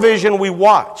television we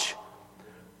watch,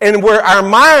 and where our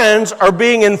minds are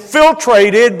being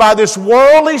infiltrated by this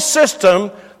worldly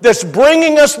system that's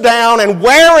bringing us down and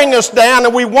wearing us down,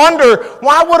 and we wonder,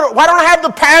 why don't I have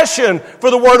the passion for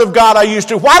the Word of God I used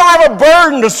to? Why don't I have a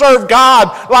burden to serve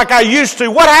God like I used to?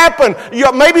 What happened?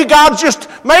 Maybe God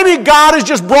has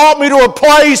just brought me to a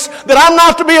place that I'm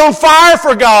not to be on fire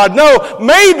for God. No,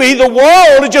 maybe the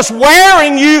world is just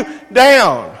wearing you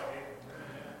down.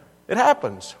 It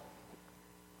happens.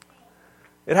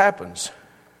 It happens.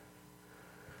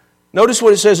 Notice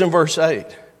what it says in verse 8.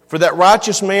 For that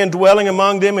righteous man dwelling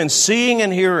among them and seeing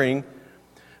and hearing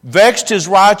vexed his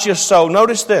righteous soul.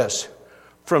 Notice this.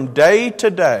 From day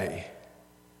to day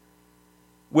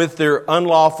with their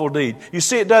unlawful deed. You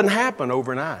see, it doesn't happen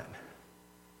overnight.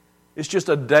 It's just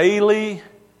a daily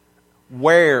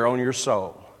wear on your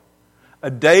soul. A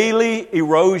daily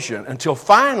erosion until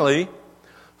finally,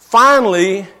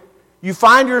 you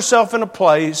find yourself in a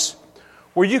place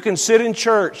where you can sit in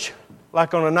church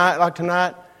like on a night like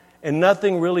tonight, and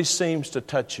nothing really seems to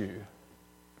touch you.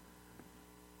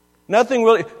 Nothing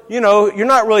really, you're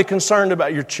not really concerned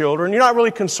about your children. You're not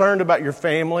really concerned about your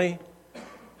family.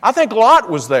 I think Lot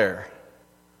was there.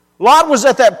 Lot was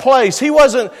at that place. He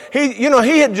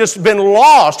had just been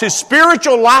lost. His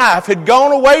spiritual life had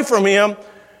gone away from him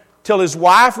till his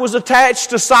wife was attached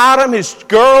to Sodom. His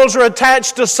girls are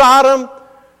attached to Sodom.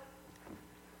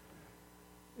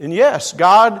 And yes,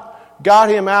 God got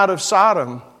him out of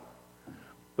Sodom.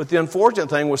 But the unfortunate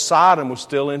thing was Sodom was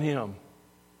still in him.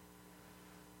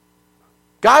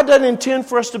 God doesn't intend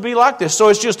for us to be like this. So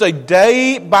it's just a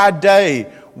day by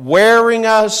day wearing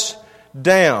us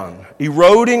down,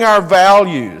 eroding our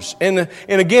values. And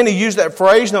again, he used that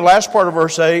phrase in the last part of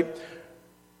verse 8.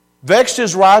 Vexed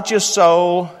his righteous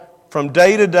soul from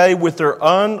day to day with their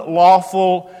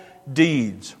unlawful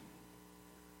deeds.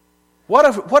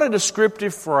 What a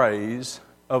descriptive phrase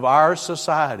of our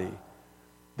society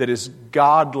that is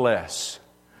godless,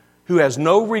 who has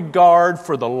no regard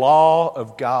for the law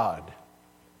of God.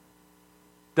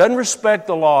 Doesn't respect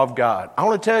the law of God. I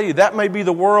want to tell you, that may be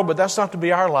the world, but that's not to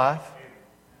be our life.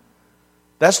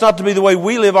 That's not to be the way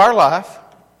we live our life.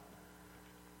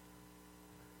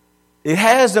 It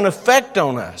has an effect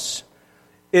on us.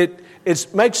 It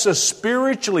makes us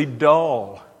spiritually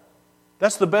dull.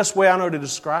 That's the best way I know to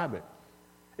describe it.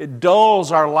 It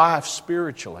dulls our life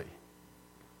spiritually.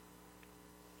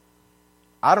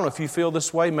 I don't know if you feel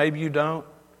this way. Maybe you don't.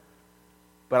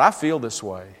 But I feel this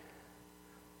way.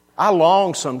 I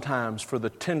long sometimes for the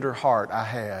tender heart I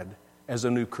had as a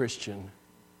new Christian,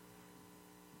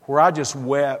 where I just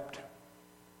wept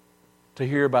to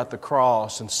hear about the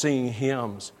cross and sing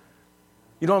hymns.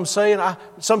 You know what I'm saying?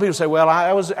 Some people say, well,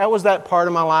 I was that part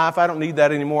of my life. I don't need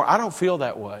that anymore. I don't feel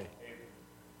that way.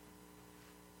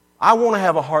 I want to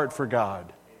have a heart for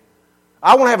God.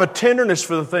 I want to have a tenderness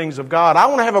for the things of God. I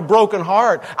want to have a broken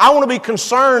heart. I want to be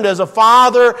concerned as a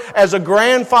father, as a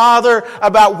grandfather,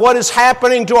 about what is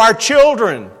happening to our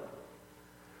children.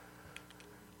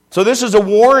 So this is a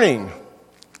warning,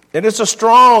 and it's a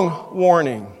strong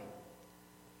warning.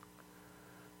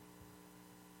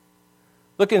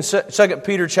 Look in 2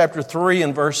 Peter chapter 3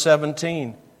 and verse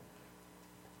 17.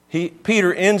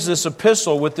 Peter ends this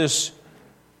epistle with this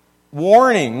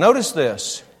warning. Notice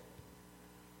this.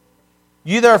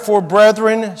 You therefore,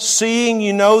 brethren, seeing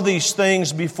you know these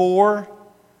things before,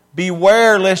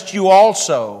 beware lest you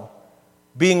also,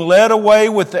 being led away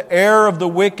with the error of the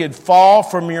wicked, fall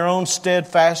from your own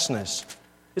steadfastness.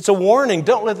 It's a warning.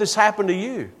 Don't let this happen to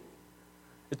you.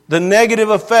 The negative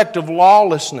effect of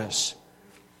lawlessness.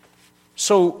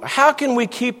 So how can we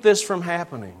keep this from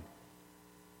happening?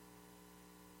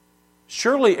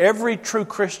 Surely every true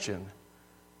Christian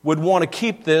would want to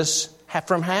keep this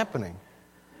from happening.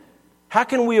 How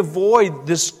can we avoid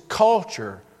this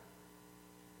culture?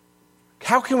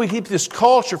 How can we keep this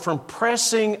culture from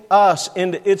pressing us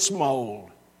into its mold?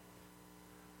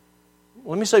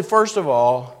 Let me say, first of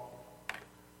all,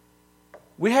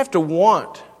 we have to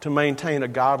want to maintain a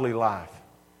godly life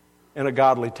and a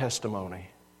godly testimony.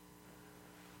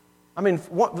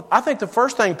 I think the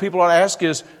first thing people ought to ask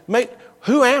is,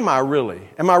 who am I really?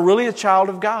 Am I really a child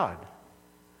of God?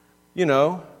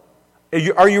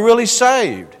 Are you really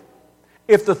saved?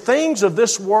 If the things of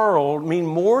this world mean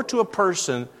more to a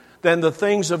person than the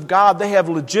things of God, they have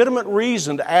legitimate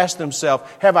reason to ask themselves,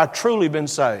 have I truly been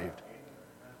saved?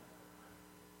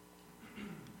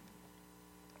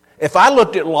 If I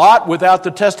looked at Lot without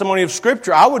the testimony of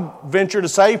Scripture, I would venture to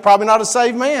say, probably not a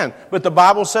saved man. But the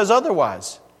Bible says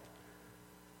otherwise.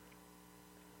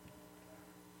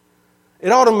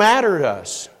 It ought to matter to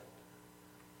us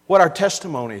what our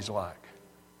testimony is like.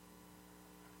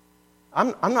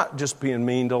 I'm not just being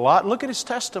mean to Lot. Look at his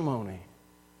testimony.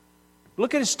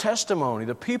 Look at his testimony.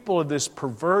 The people of this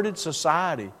perverted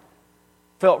society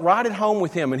felt right at home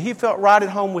with him, and he felt right at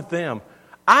home with them.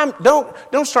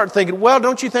 Don't start thinking, well,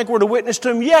 don't you think we're to witness to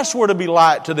them? Yes, we're to be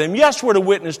light to them. Yes, we're to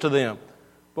witness to them.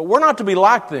 But we're not to be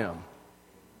like them.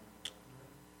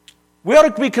 We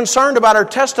ought to be concerned about our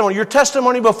testimony, your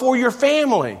testimony before your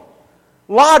family.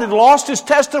 Lot had lost his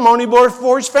testimony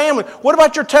before his family. What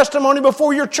about your testimony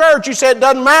before your church? You say it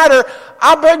doesn't matter.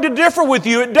 I beg to differ with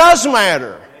you. It does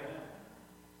matter.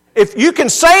 If you can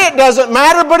say it doesn't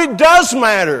matter, but it does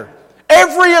matter.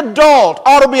 Every adult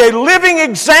ought to be a living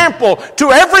example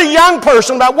to every young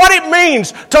person about what it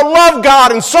means to love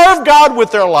God and serve God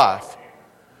with their life.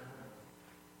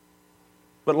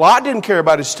 But Lot didn't care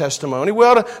about his testimony.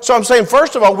 So I'm saying,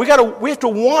 first of all, we have to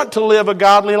want to live a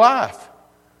godly life.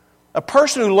 A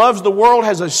person who loves the world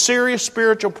has a serious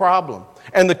spiritual problem.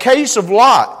 And the case of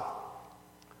Lot,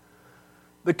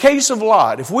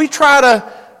 if we try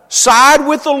to side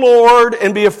with the Lord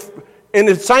and at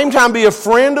the same time be a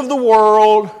friend of the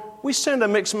world, we send a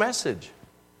mixed message,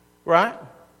 right?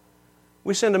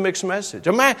 We send a mixed message.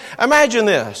 Imagine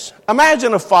this.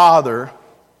 Imagine a father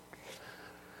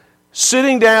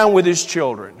sitting down with his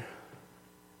children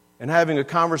and having a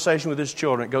conversation with his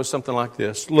children. It goes something like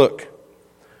this. Look,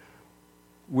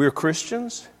 we're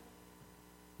Christians.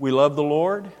 We love the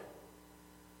Lord.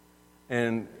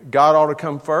 And God ought to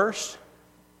come first.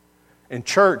 And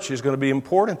church is going to be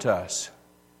important to us.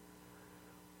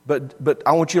 But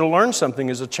I want you to learn something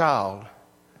as a child.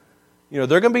 You know,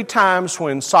 there are going to be times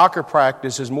when soccer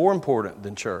practice is more important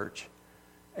than church.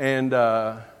 And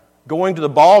going to the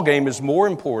ball game is more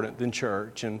important than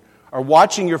church. Or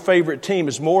watching your favorite team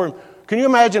is more. Can you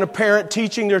imagine a parent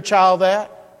teaching their child that?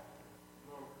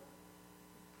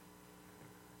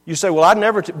 You say, well, I'd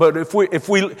never. But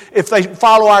if they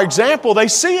follow our example, they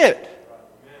see it.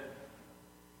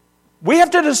 We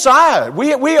have to decide.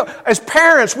 We as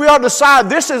parents, we ought to decide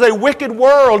this is a wicked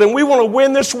world, and we want to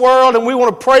win this world, and we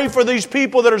want to pray for these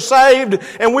people that are saved,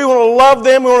 and we want to love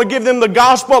them, we want to give them the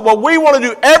gospel, but we want to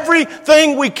do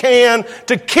everything we can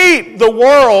to keep the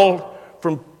world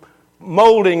from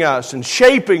molding us and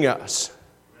shaping us.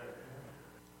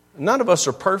 None of us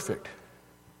are perfect.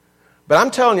 But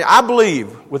I'm telling you, I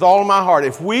believe with all of my heart,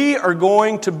 if we are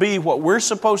going to be what we're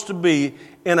supposed to be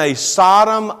in a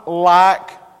Sodom-like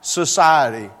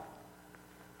society,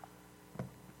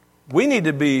 we need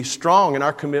to be strong in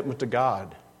our commitment to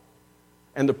God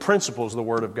and the principles of the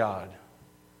Word of God.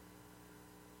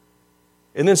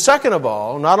 And then second of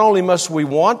all, not only must we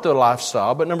want the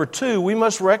lifestyle, but number two, we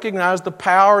must recognize the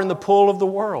power and the pull of the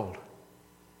world.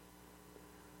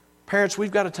 Parents,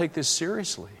 we've got to take this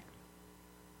seriously.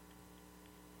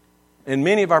 And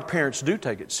many of our parents do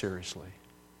take it seriously.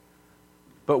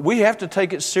 But we have to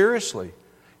take it seriously.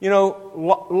 You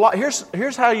know,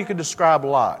 here's how you could describe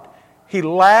Lot. He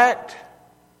lacked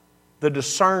the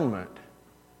discernment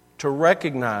to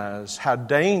recognize how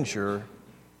dangerous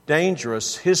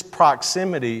his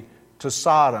proximity to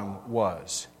Sodom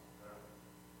was.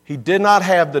 He did not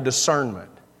have the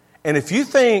discernment. And if you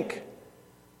think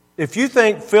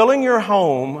filling your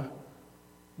home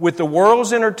with the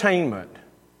world's entertainment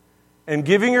and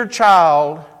giving your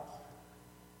child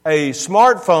a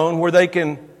smartphone where they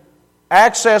can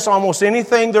access almost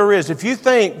anything there is, if you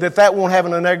think that won't have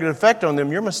a negative effect on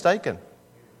them, you're mistaken.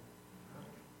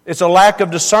 It's a lack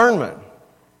of discernment.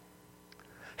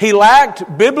 He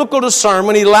lacked biblical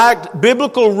discernment. He lacked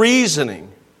biblical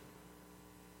reasoning.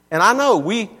 And I know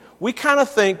we kind of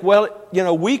think, well, you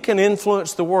know, we can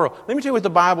influence the world. Let me tell you what the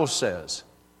Bible says.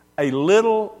 A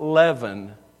little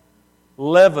leaven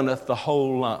leaveneth the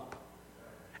whole lump.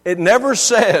 It never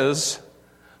says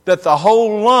that the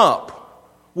whole lump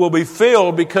will be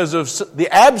filled because of the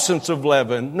absence of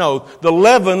leaven. No, the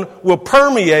leaven will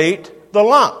permeate the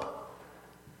lump.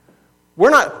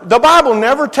 The Bible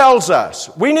never tells us.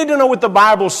 We need to know what the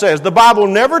Bible says. The Bible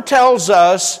never tells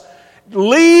us,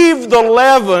 leave the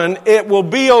leaven, it will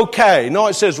be okay. No,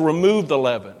 it says remove the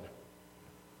leaven.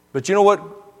 But you know what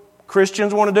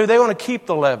Christians want to do? They want to keep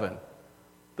the leaven.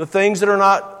 The things that are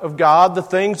not of God, the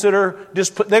things that are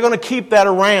they're going to keep that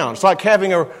around. It's like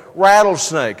having a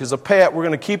rattlesnake as a pet. We're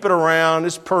going to keep it around.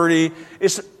 It's pretty.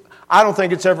 I don't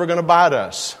think it's ever going to bite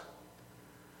us.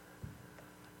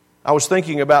 I was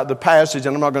thinking about the passage,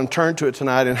 and I'm not going to turn to it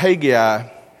tonight, in Haggai,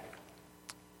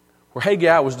 where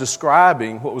Haggai was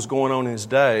describing what was going on in his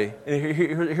day. And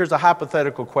here's a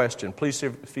hypothetical question. Please see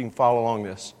if you can follow along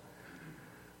this.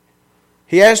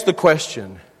 He asked the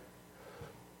question,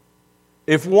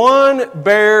 if one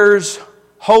bears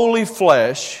holy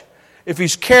flesh, if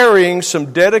he's carrying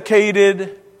some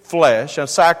dedicated flesh, a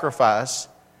sacrifice,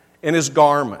 in his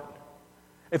garment,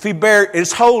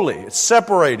 It's holy, it's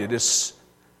separated, it's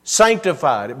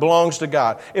sanctified, it belongs to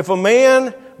God. If a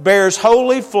man bears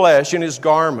holy flesh in his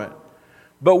garment,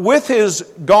 but with his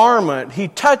garment he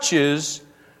touches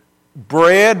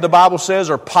bread, the Bible says,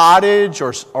 or pottage,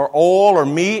 or oil, or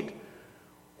meat,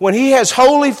 when he has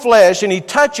holy flesh and he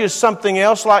touches something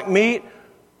else like meat,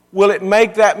 will it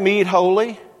make that meat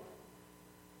holy?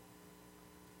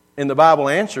 And the Bible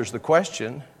answers the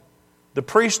question. The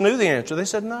priests knew the answer. They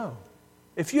said no.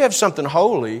 If you have something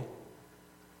holy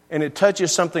and it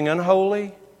touches something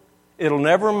unholy, it'll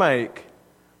never make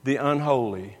the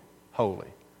unholy holy.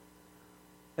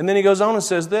 And then he goes on and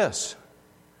says this.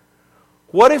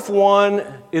 What if one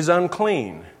is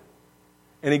unclean?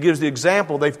 And he gives the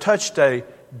example, they've touched a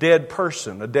dead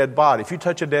person, a dead body. If you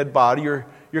touch a dead body,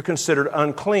 you're considered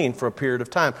unclean for a period of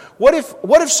time. What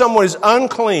if someone is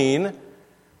unclean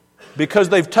because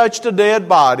they've touched a dead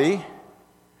body,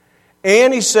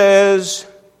 and he says,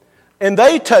 and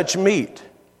they touch meat?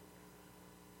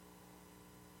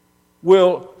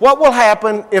 What will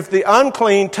happen if the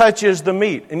unclean touches the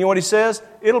meat? And you know what he says?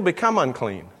 It'll become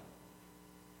unclean.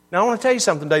 Now I want to tell you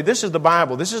something today. This is the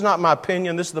Bible. This is not my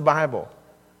opinion. This is the Bible.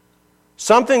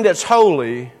 Something that's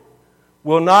holy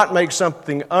will not make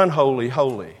something unholy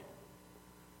holy.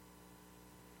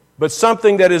 But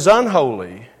something that is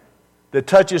unholy, that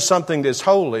touches something that's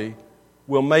holy,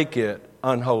 will make it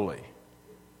unholy.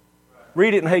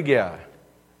 Read it in Haggai.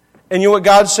 And you know what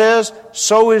God says?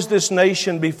 So is this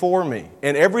nation before me.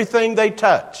 And everything they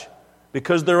touch,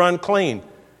 because they're unclean,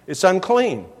 it's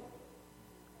unclean.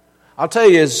 I'll tell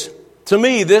you, to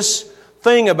me, this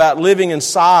thing about living in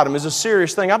Sodom is a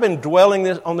serious thing. I've been dwelling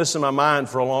on this in my mind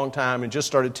for a long time and just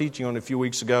started teaching on it a few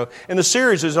weeks ago. And the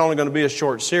series is only going to be a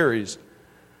short series.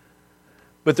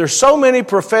 But there's so many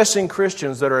professing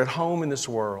Christians that are at home in this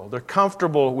world. They're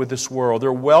comfortable with this world.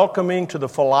 They're welcoming to the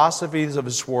philosophies of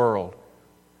this world.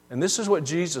 And this is what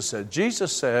Jesus said.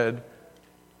 Jesus said,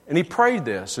 and He prayed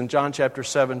this in John chapter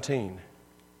 17,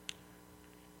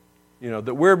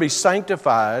 that we're to be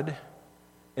sanctified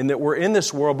and that we're in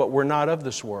this world, but we're not of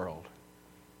this world.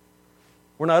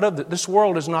 We're not of this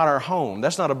world is not our home.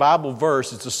 That's not a Bible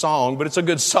verse. It's a song, but it's a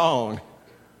good song.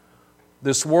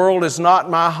 This world is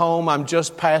not my home. I'm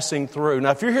just passing through.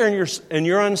 Now, if you're here and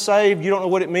you're unsaved, you don't know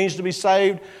what it means to be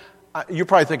saved, you're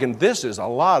probably thinking, this is a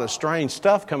lot of strange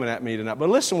stuff coming at me tonight. But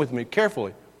listen with me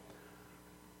carefully.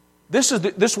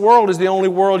 This world is the only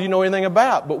world you know anything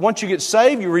about. But once you get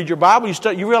saved, you read your Bible,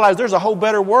 you realize there's a whole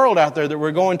better world out there that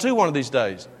we're going to one of these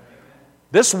days.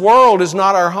 This world is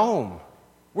not our home.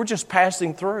 We're just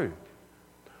passing through.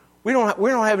 We don't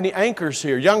have any anchors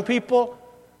here. Young people,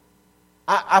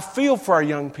 I feel for our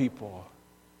young people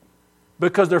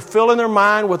because they're filling their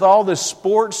mind with all this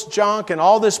sports junk and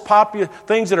all this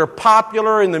things that are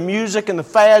popular in the music and the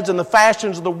fads and the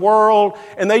fashions of the world,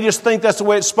 and they just think that's the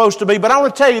way it's supposed to be. But I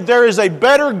want to tell you, there is a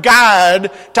better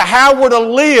guide to how we're to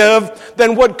live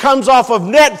than what comes off of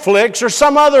Netflix or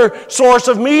some other source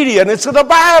of media, and it's the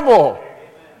Bible.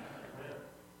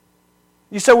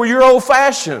 You say, well, you're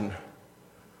old-fashioned.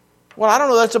 Well, I don't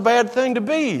know, that's a bad thing to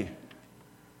be.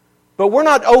 But we're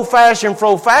not old-fashioned for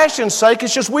old-fashioned's sake.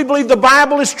 It's just we believe the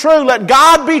Bible is true. Let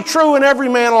God be true and every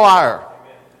man a liar.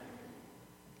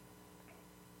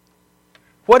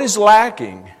 What is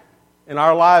lacking in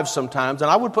our lives sometimes,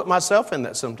 and I would put myself in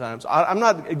that sometimes. I'm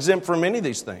not exempt from any of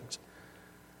these things.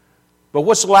 But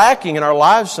what's lacking in our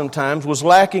lives sometimes was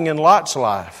lacking in Lot's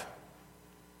life.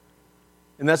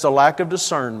 And that's a lack of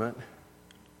discernment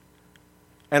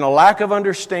and a lack of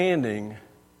understanding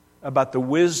about the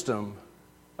wisdom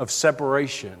of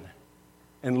separation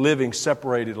and living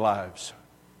separated lives.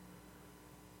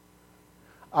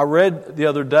 I read the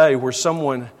other day where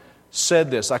someone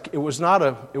said this. It was not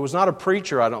a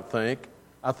preacher, I don't think.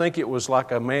 I think it was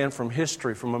like a man from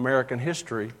history, from American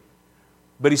history.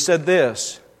 But he said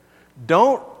this: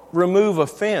 don't remove a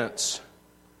fence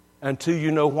until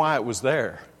you know why it was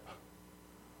there.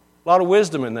 A lot of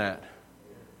wisdom in that.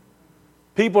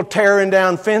 People tearing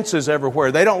down fences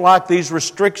everywhere. They don't like these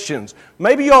restrictions.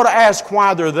 Maybe you ought to ask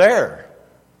why they're there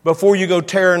before you go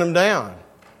tearing them down.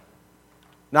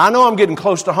 Now, I know I'm getting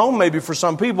close to home maybe for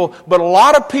some people, but a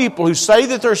lot of people who say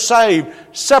that they're saved,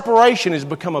 separation has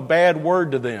become a bad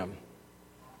word to them.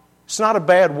 It's not a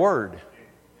bad word.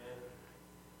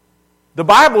 The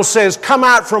Bible says, come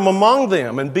out from among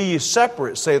them and be ye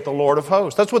separate, saith the Lord of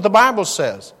hosts. That's what the Bible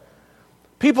says.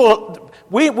 People,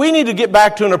 we need to get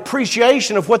back to an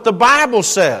appreciation of what the Bible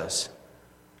says.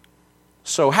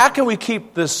 So how can we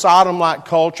keep this Sodom-like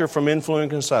culture from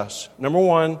influencing us? Number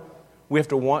one, we have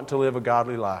to want to live a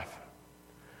godly life.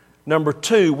 Number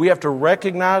two, we have to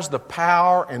recognize the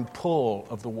power and pull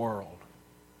of the world.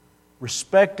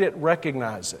 Respect it,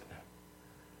 recognize it.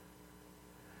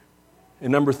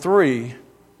 And number 3,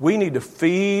 we need to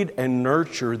feed and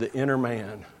nurture the inner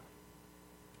man.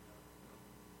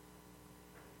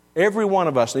 Every one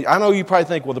of us. I know you probably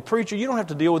think, well, the preacher, you don't have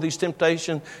to deal with these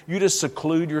temptations. You just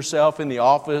seclude yourself in the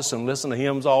office and listen to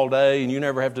hymns all day and you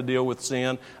never have to deal with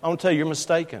sin. I want to tell you, you're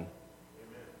mistaken.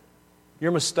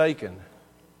 You're mistaken.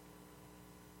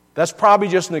 That's probably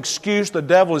just an excuse the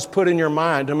devil has put in your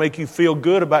mind to make you feel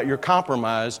good about your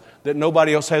compromise, that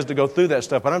nobody else has to go through that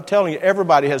stuff. But I'm telling you,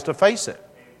 everybody has to face it.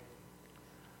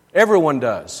 Everyone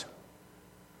does.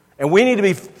 And we need to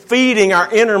be feeding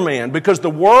our inner man because the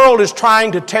world is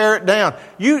trying to tear it down.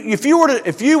 If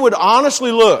you would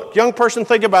honestly look, young person,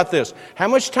 think about this. How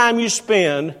much time you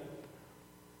spend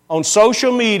on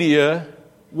social media,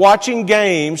 watching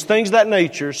games, things of that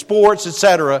nature, sports,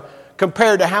 etc.,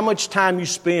 compared to how much time you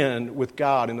spend with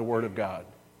God in the Word of God.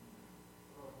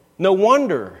 No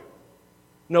wonder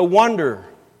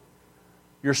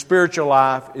your spiritual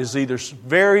life is either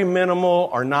very minimal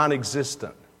or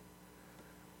non-existent.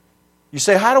 You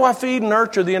say, how do I feed and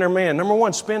nurture the inner man? Number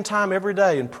 1, spend time every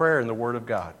day in prayer in the Word of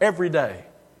God. Every day.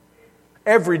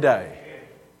 Every day.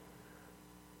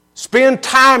 Spend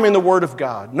time in the Word of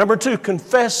God. Number 2,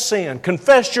 confess sin.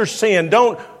 Confess your sin.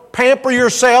 Don't pamper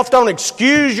yourself. Don't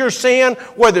excuse your sin,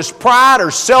 whether it's pride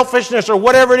or selfishness or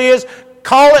whatever it is.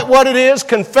 Call it what it is.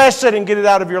 Confess it and get it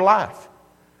out of your life.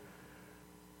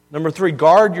 Number 3,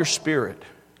 guard your spirit.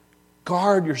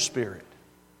 Guard your spirit.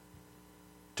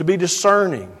 To be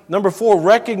discerning. Number 4,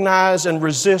 recognize and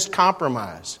resist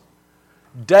compromise.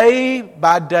 Day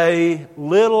by day,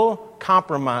 little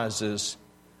compromises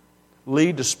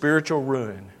lead to spiritual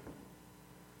ruin.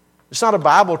 It's not a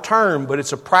Bible term, but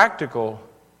it's a practical,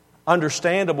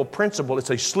 understandable principle. It's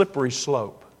a slippery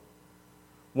slope.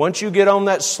 Once you get on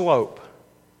that slope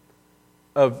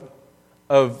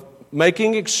of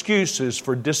making excuses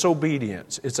for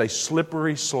disobedience, it's a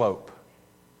slippery slope.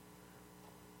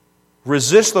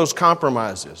 Resist those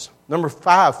compromises. Number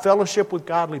 5, fellowship with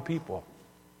godly people.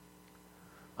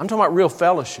 I'm talking about real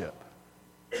fellowship,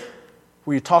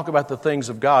 where you talk about the things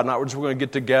of God, not just we're going to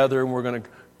get together and we're going to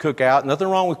cook out. Nothing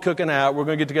wrong with cooking out. We're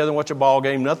going to get together and watch a ball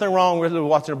game. Nothing wrong with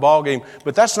watching a ball game.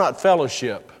 But that's not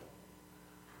fellowship.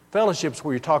 Fellowship's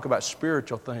where you talk about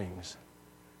spiritual things,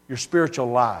 your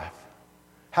spiritual life.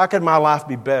 How can my life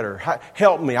be better?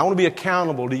 Help me. I want to be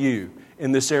accountable to you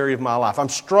in this area of my life. I'm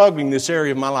struggling in this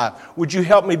area of my life. Would you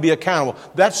help me be accountable?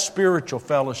 That's spiritual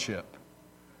fellowship.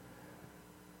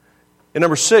 And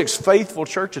number 6, faithful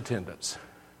church attendance.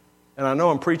 And I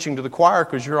know I'm preaching to the choir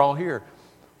because you're all here.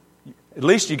 At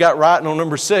least you got right on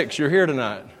number 6. You're here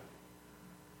tonight.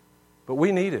 But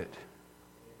we need it.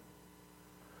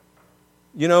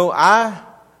 You know, I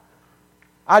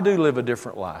do live a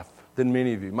different life than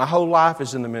many of you. My whole life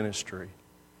is in the ministry.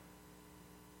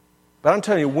 But I'm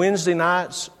telling you, Wednesday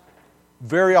nights,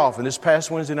 very often, this past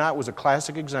Wednesday night was a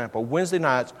classic example. Wednesday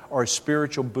nights are a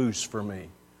spiritual boost for me.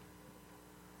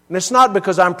 And it's not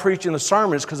because I'm preaching the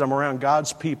sermon, it's because I'm around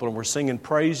God's people and we're singing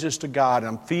praises to God and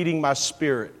I'm feeding my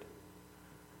spirit.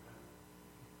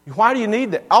 Why do you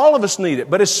need that? All of us need it,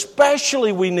 but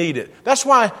especially we need it. That's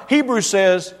why Hebrews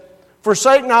says,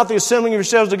 forsake not the assembling of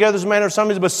yourselves together as a manner of some,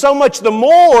 but so much the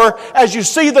more as you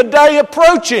see the day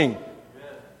approaching.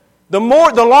 The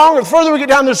further we get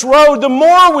down this road, the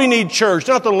more we need church,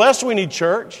 not the less we need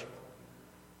church.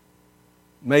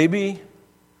 Maybe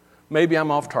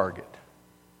I'm off target.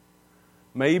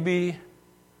 Maybe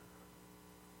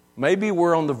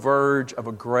we're on the verge of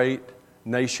a great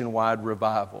nationwide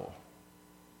revival.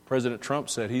 President Trump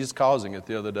said he's causing it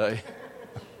the other day.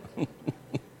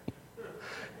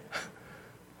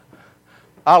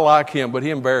 I like him, but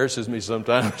he embarrasses me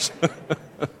sometimes.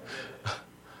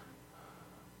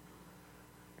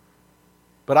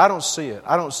 But I don't see it.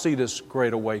 I don't see this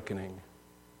great awakening.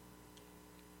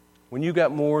 When you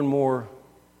got more and more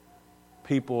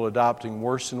people adopting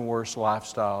worse and worse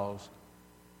lifestyles,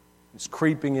 it's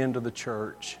creeping into the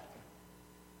church.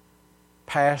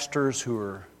 Pastors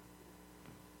who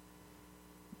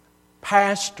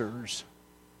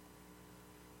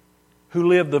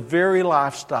live the very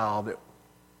lifestyle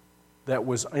that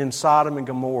was in Sodom and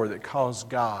Gomorrah that caused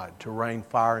God to rain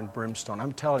fire and brimstone.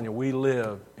 I'm telling you, we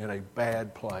live in a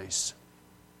bad place.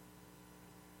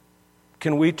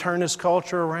 Can we turn this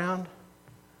culture around?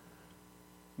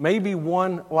 Maybe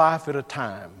one life at a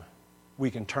time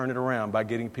we can turn it around by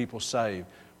getting people saved.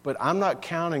 But I'm not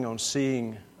counting on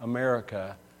seeing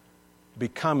America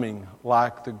becoming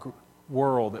like the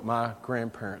world that my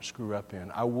grandparents grew up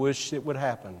in. I wish it would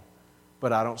happen,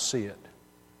 but I don't see it.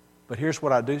 But here's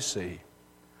what I do see.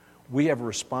 We have a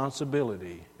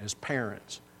responsibility as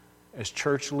parents as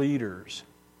church leaders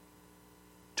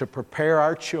to prepare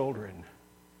our children,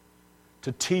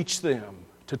 to teach them,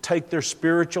 to take their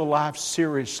spiritual life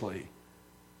seriously,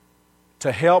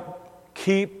 to help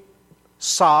keep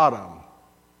Sodom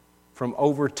from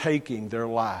overtaking their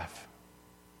life.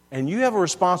 And you have a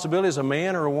responsibility as a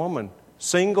man or a woman,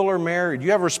 single or married.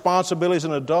 You have a responsibility as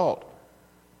an adult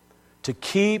to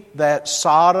keep that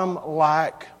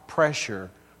Sodom-like pressure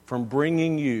from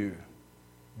bringing you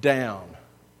down.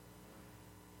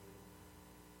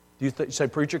 You say,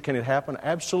 preacher, can it happen?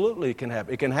 Absolutely, it can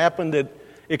happen. It can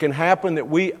happen that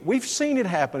we've seen it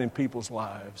happen in people's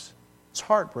lives. It's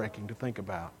heartbreaking to think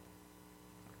about.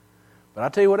 But I'll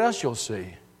tell you what else you'll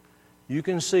see. You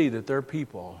can see that there are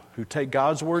people who take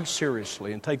God's Word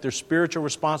seriously and take their spiritual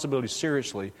responsibility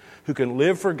seriously, who can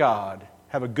live for God,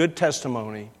 have a good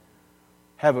testimony,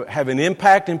 have an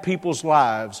impact in people's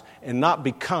lives, and not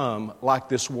become like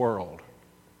this world.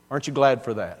 Aren't you glad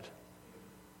for that?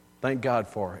 Thank God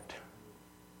for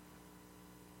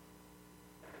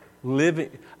it.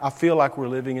 I feel like we're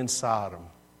living in Sodom.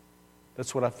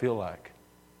 That's what I feel like.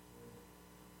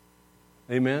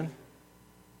 Amen?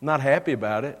 I'm not happy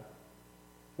about it.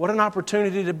 What an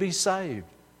opportunity to be saved,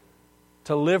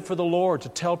 to live for the Lord, to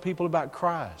tell people about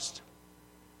Christ.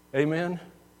 Amen?